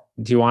 well,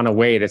 do you want to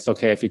wait? It's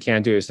okay if you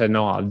can't do it. He said,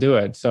 no, I'll do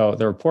it. So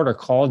the reporter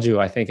called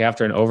you, I think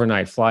after an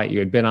overnight flight. You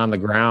had been on the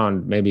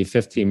ground maybe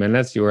 15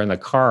 minutes. You were in the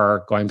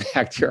car going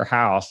back to your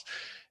house.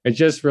 It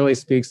just really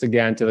speaks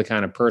again to the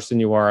kind of person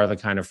you are, the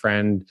kind of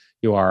friend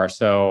you are.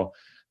 So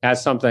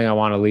that's something I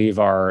want to leave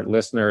our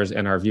listeners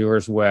and our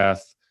viewers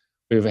with.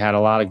 We've had a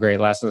lot of great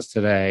lessons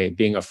today.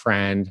 Being a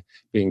friend,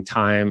 making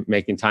time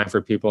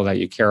for people that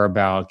you care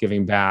about,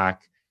 giving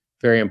back.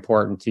 Very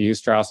important to you,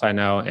 Strauss, I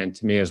know, and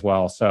to me as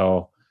well.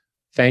 So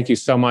thank you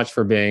so much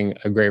for being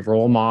a great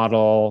role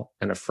model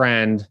and a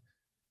friend.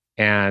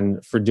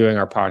 and for doing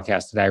our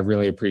podcast today. I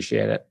really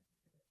appreciate it.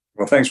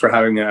 Well, thanks for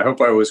having me. I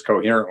hope I was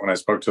coherent when I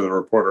spoke to the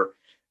reporter.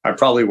 I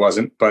probably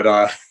wasn't,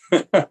 but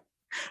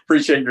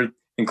appreciate your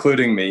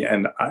including me.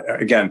 And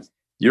again,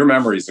 your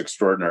memory is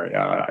extraordinary.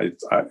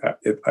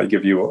 I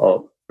give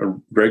you a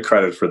great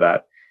credit for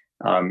that.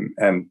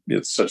 And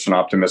it's such an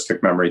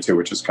optimistic memory too,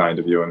 which is kind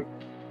of you.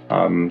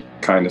 And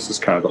kindness is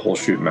kind of the whole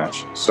shoot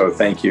match. So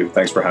thank you.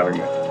 Thanks for having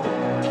me.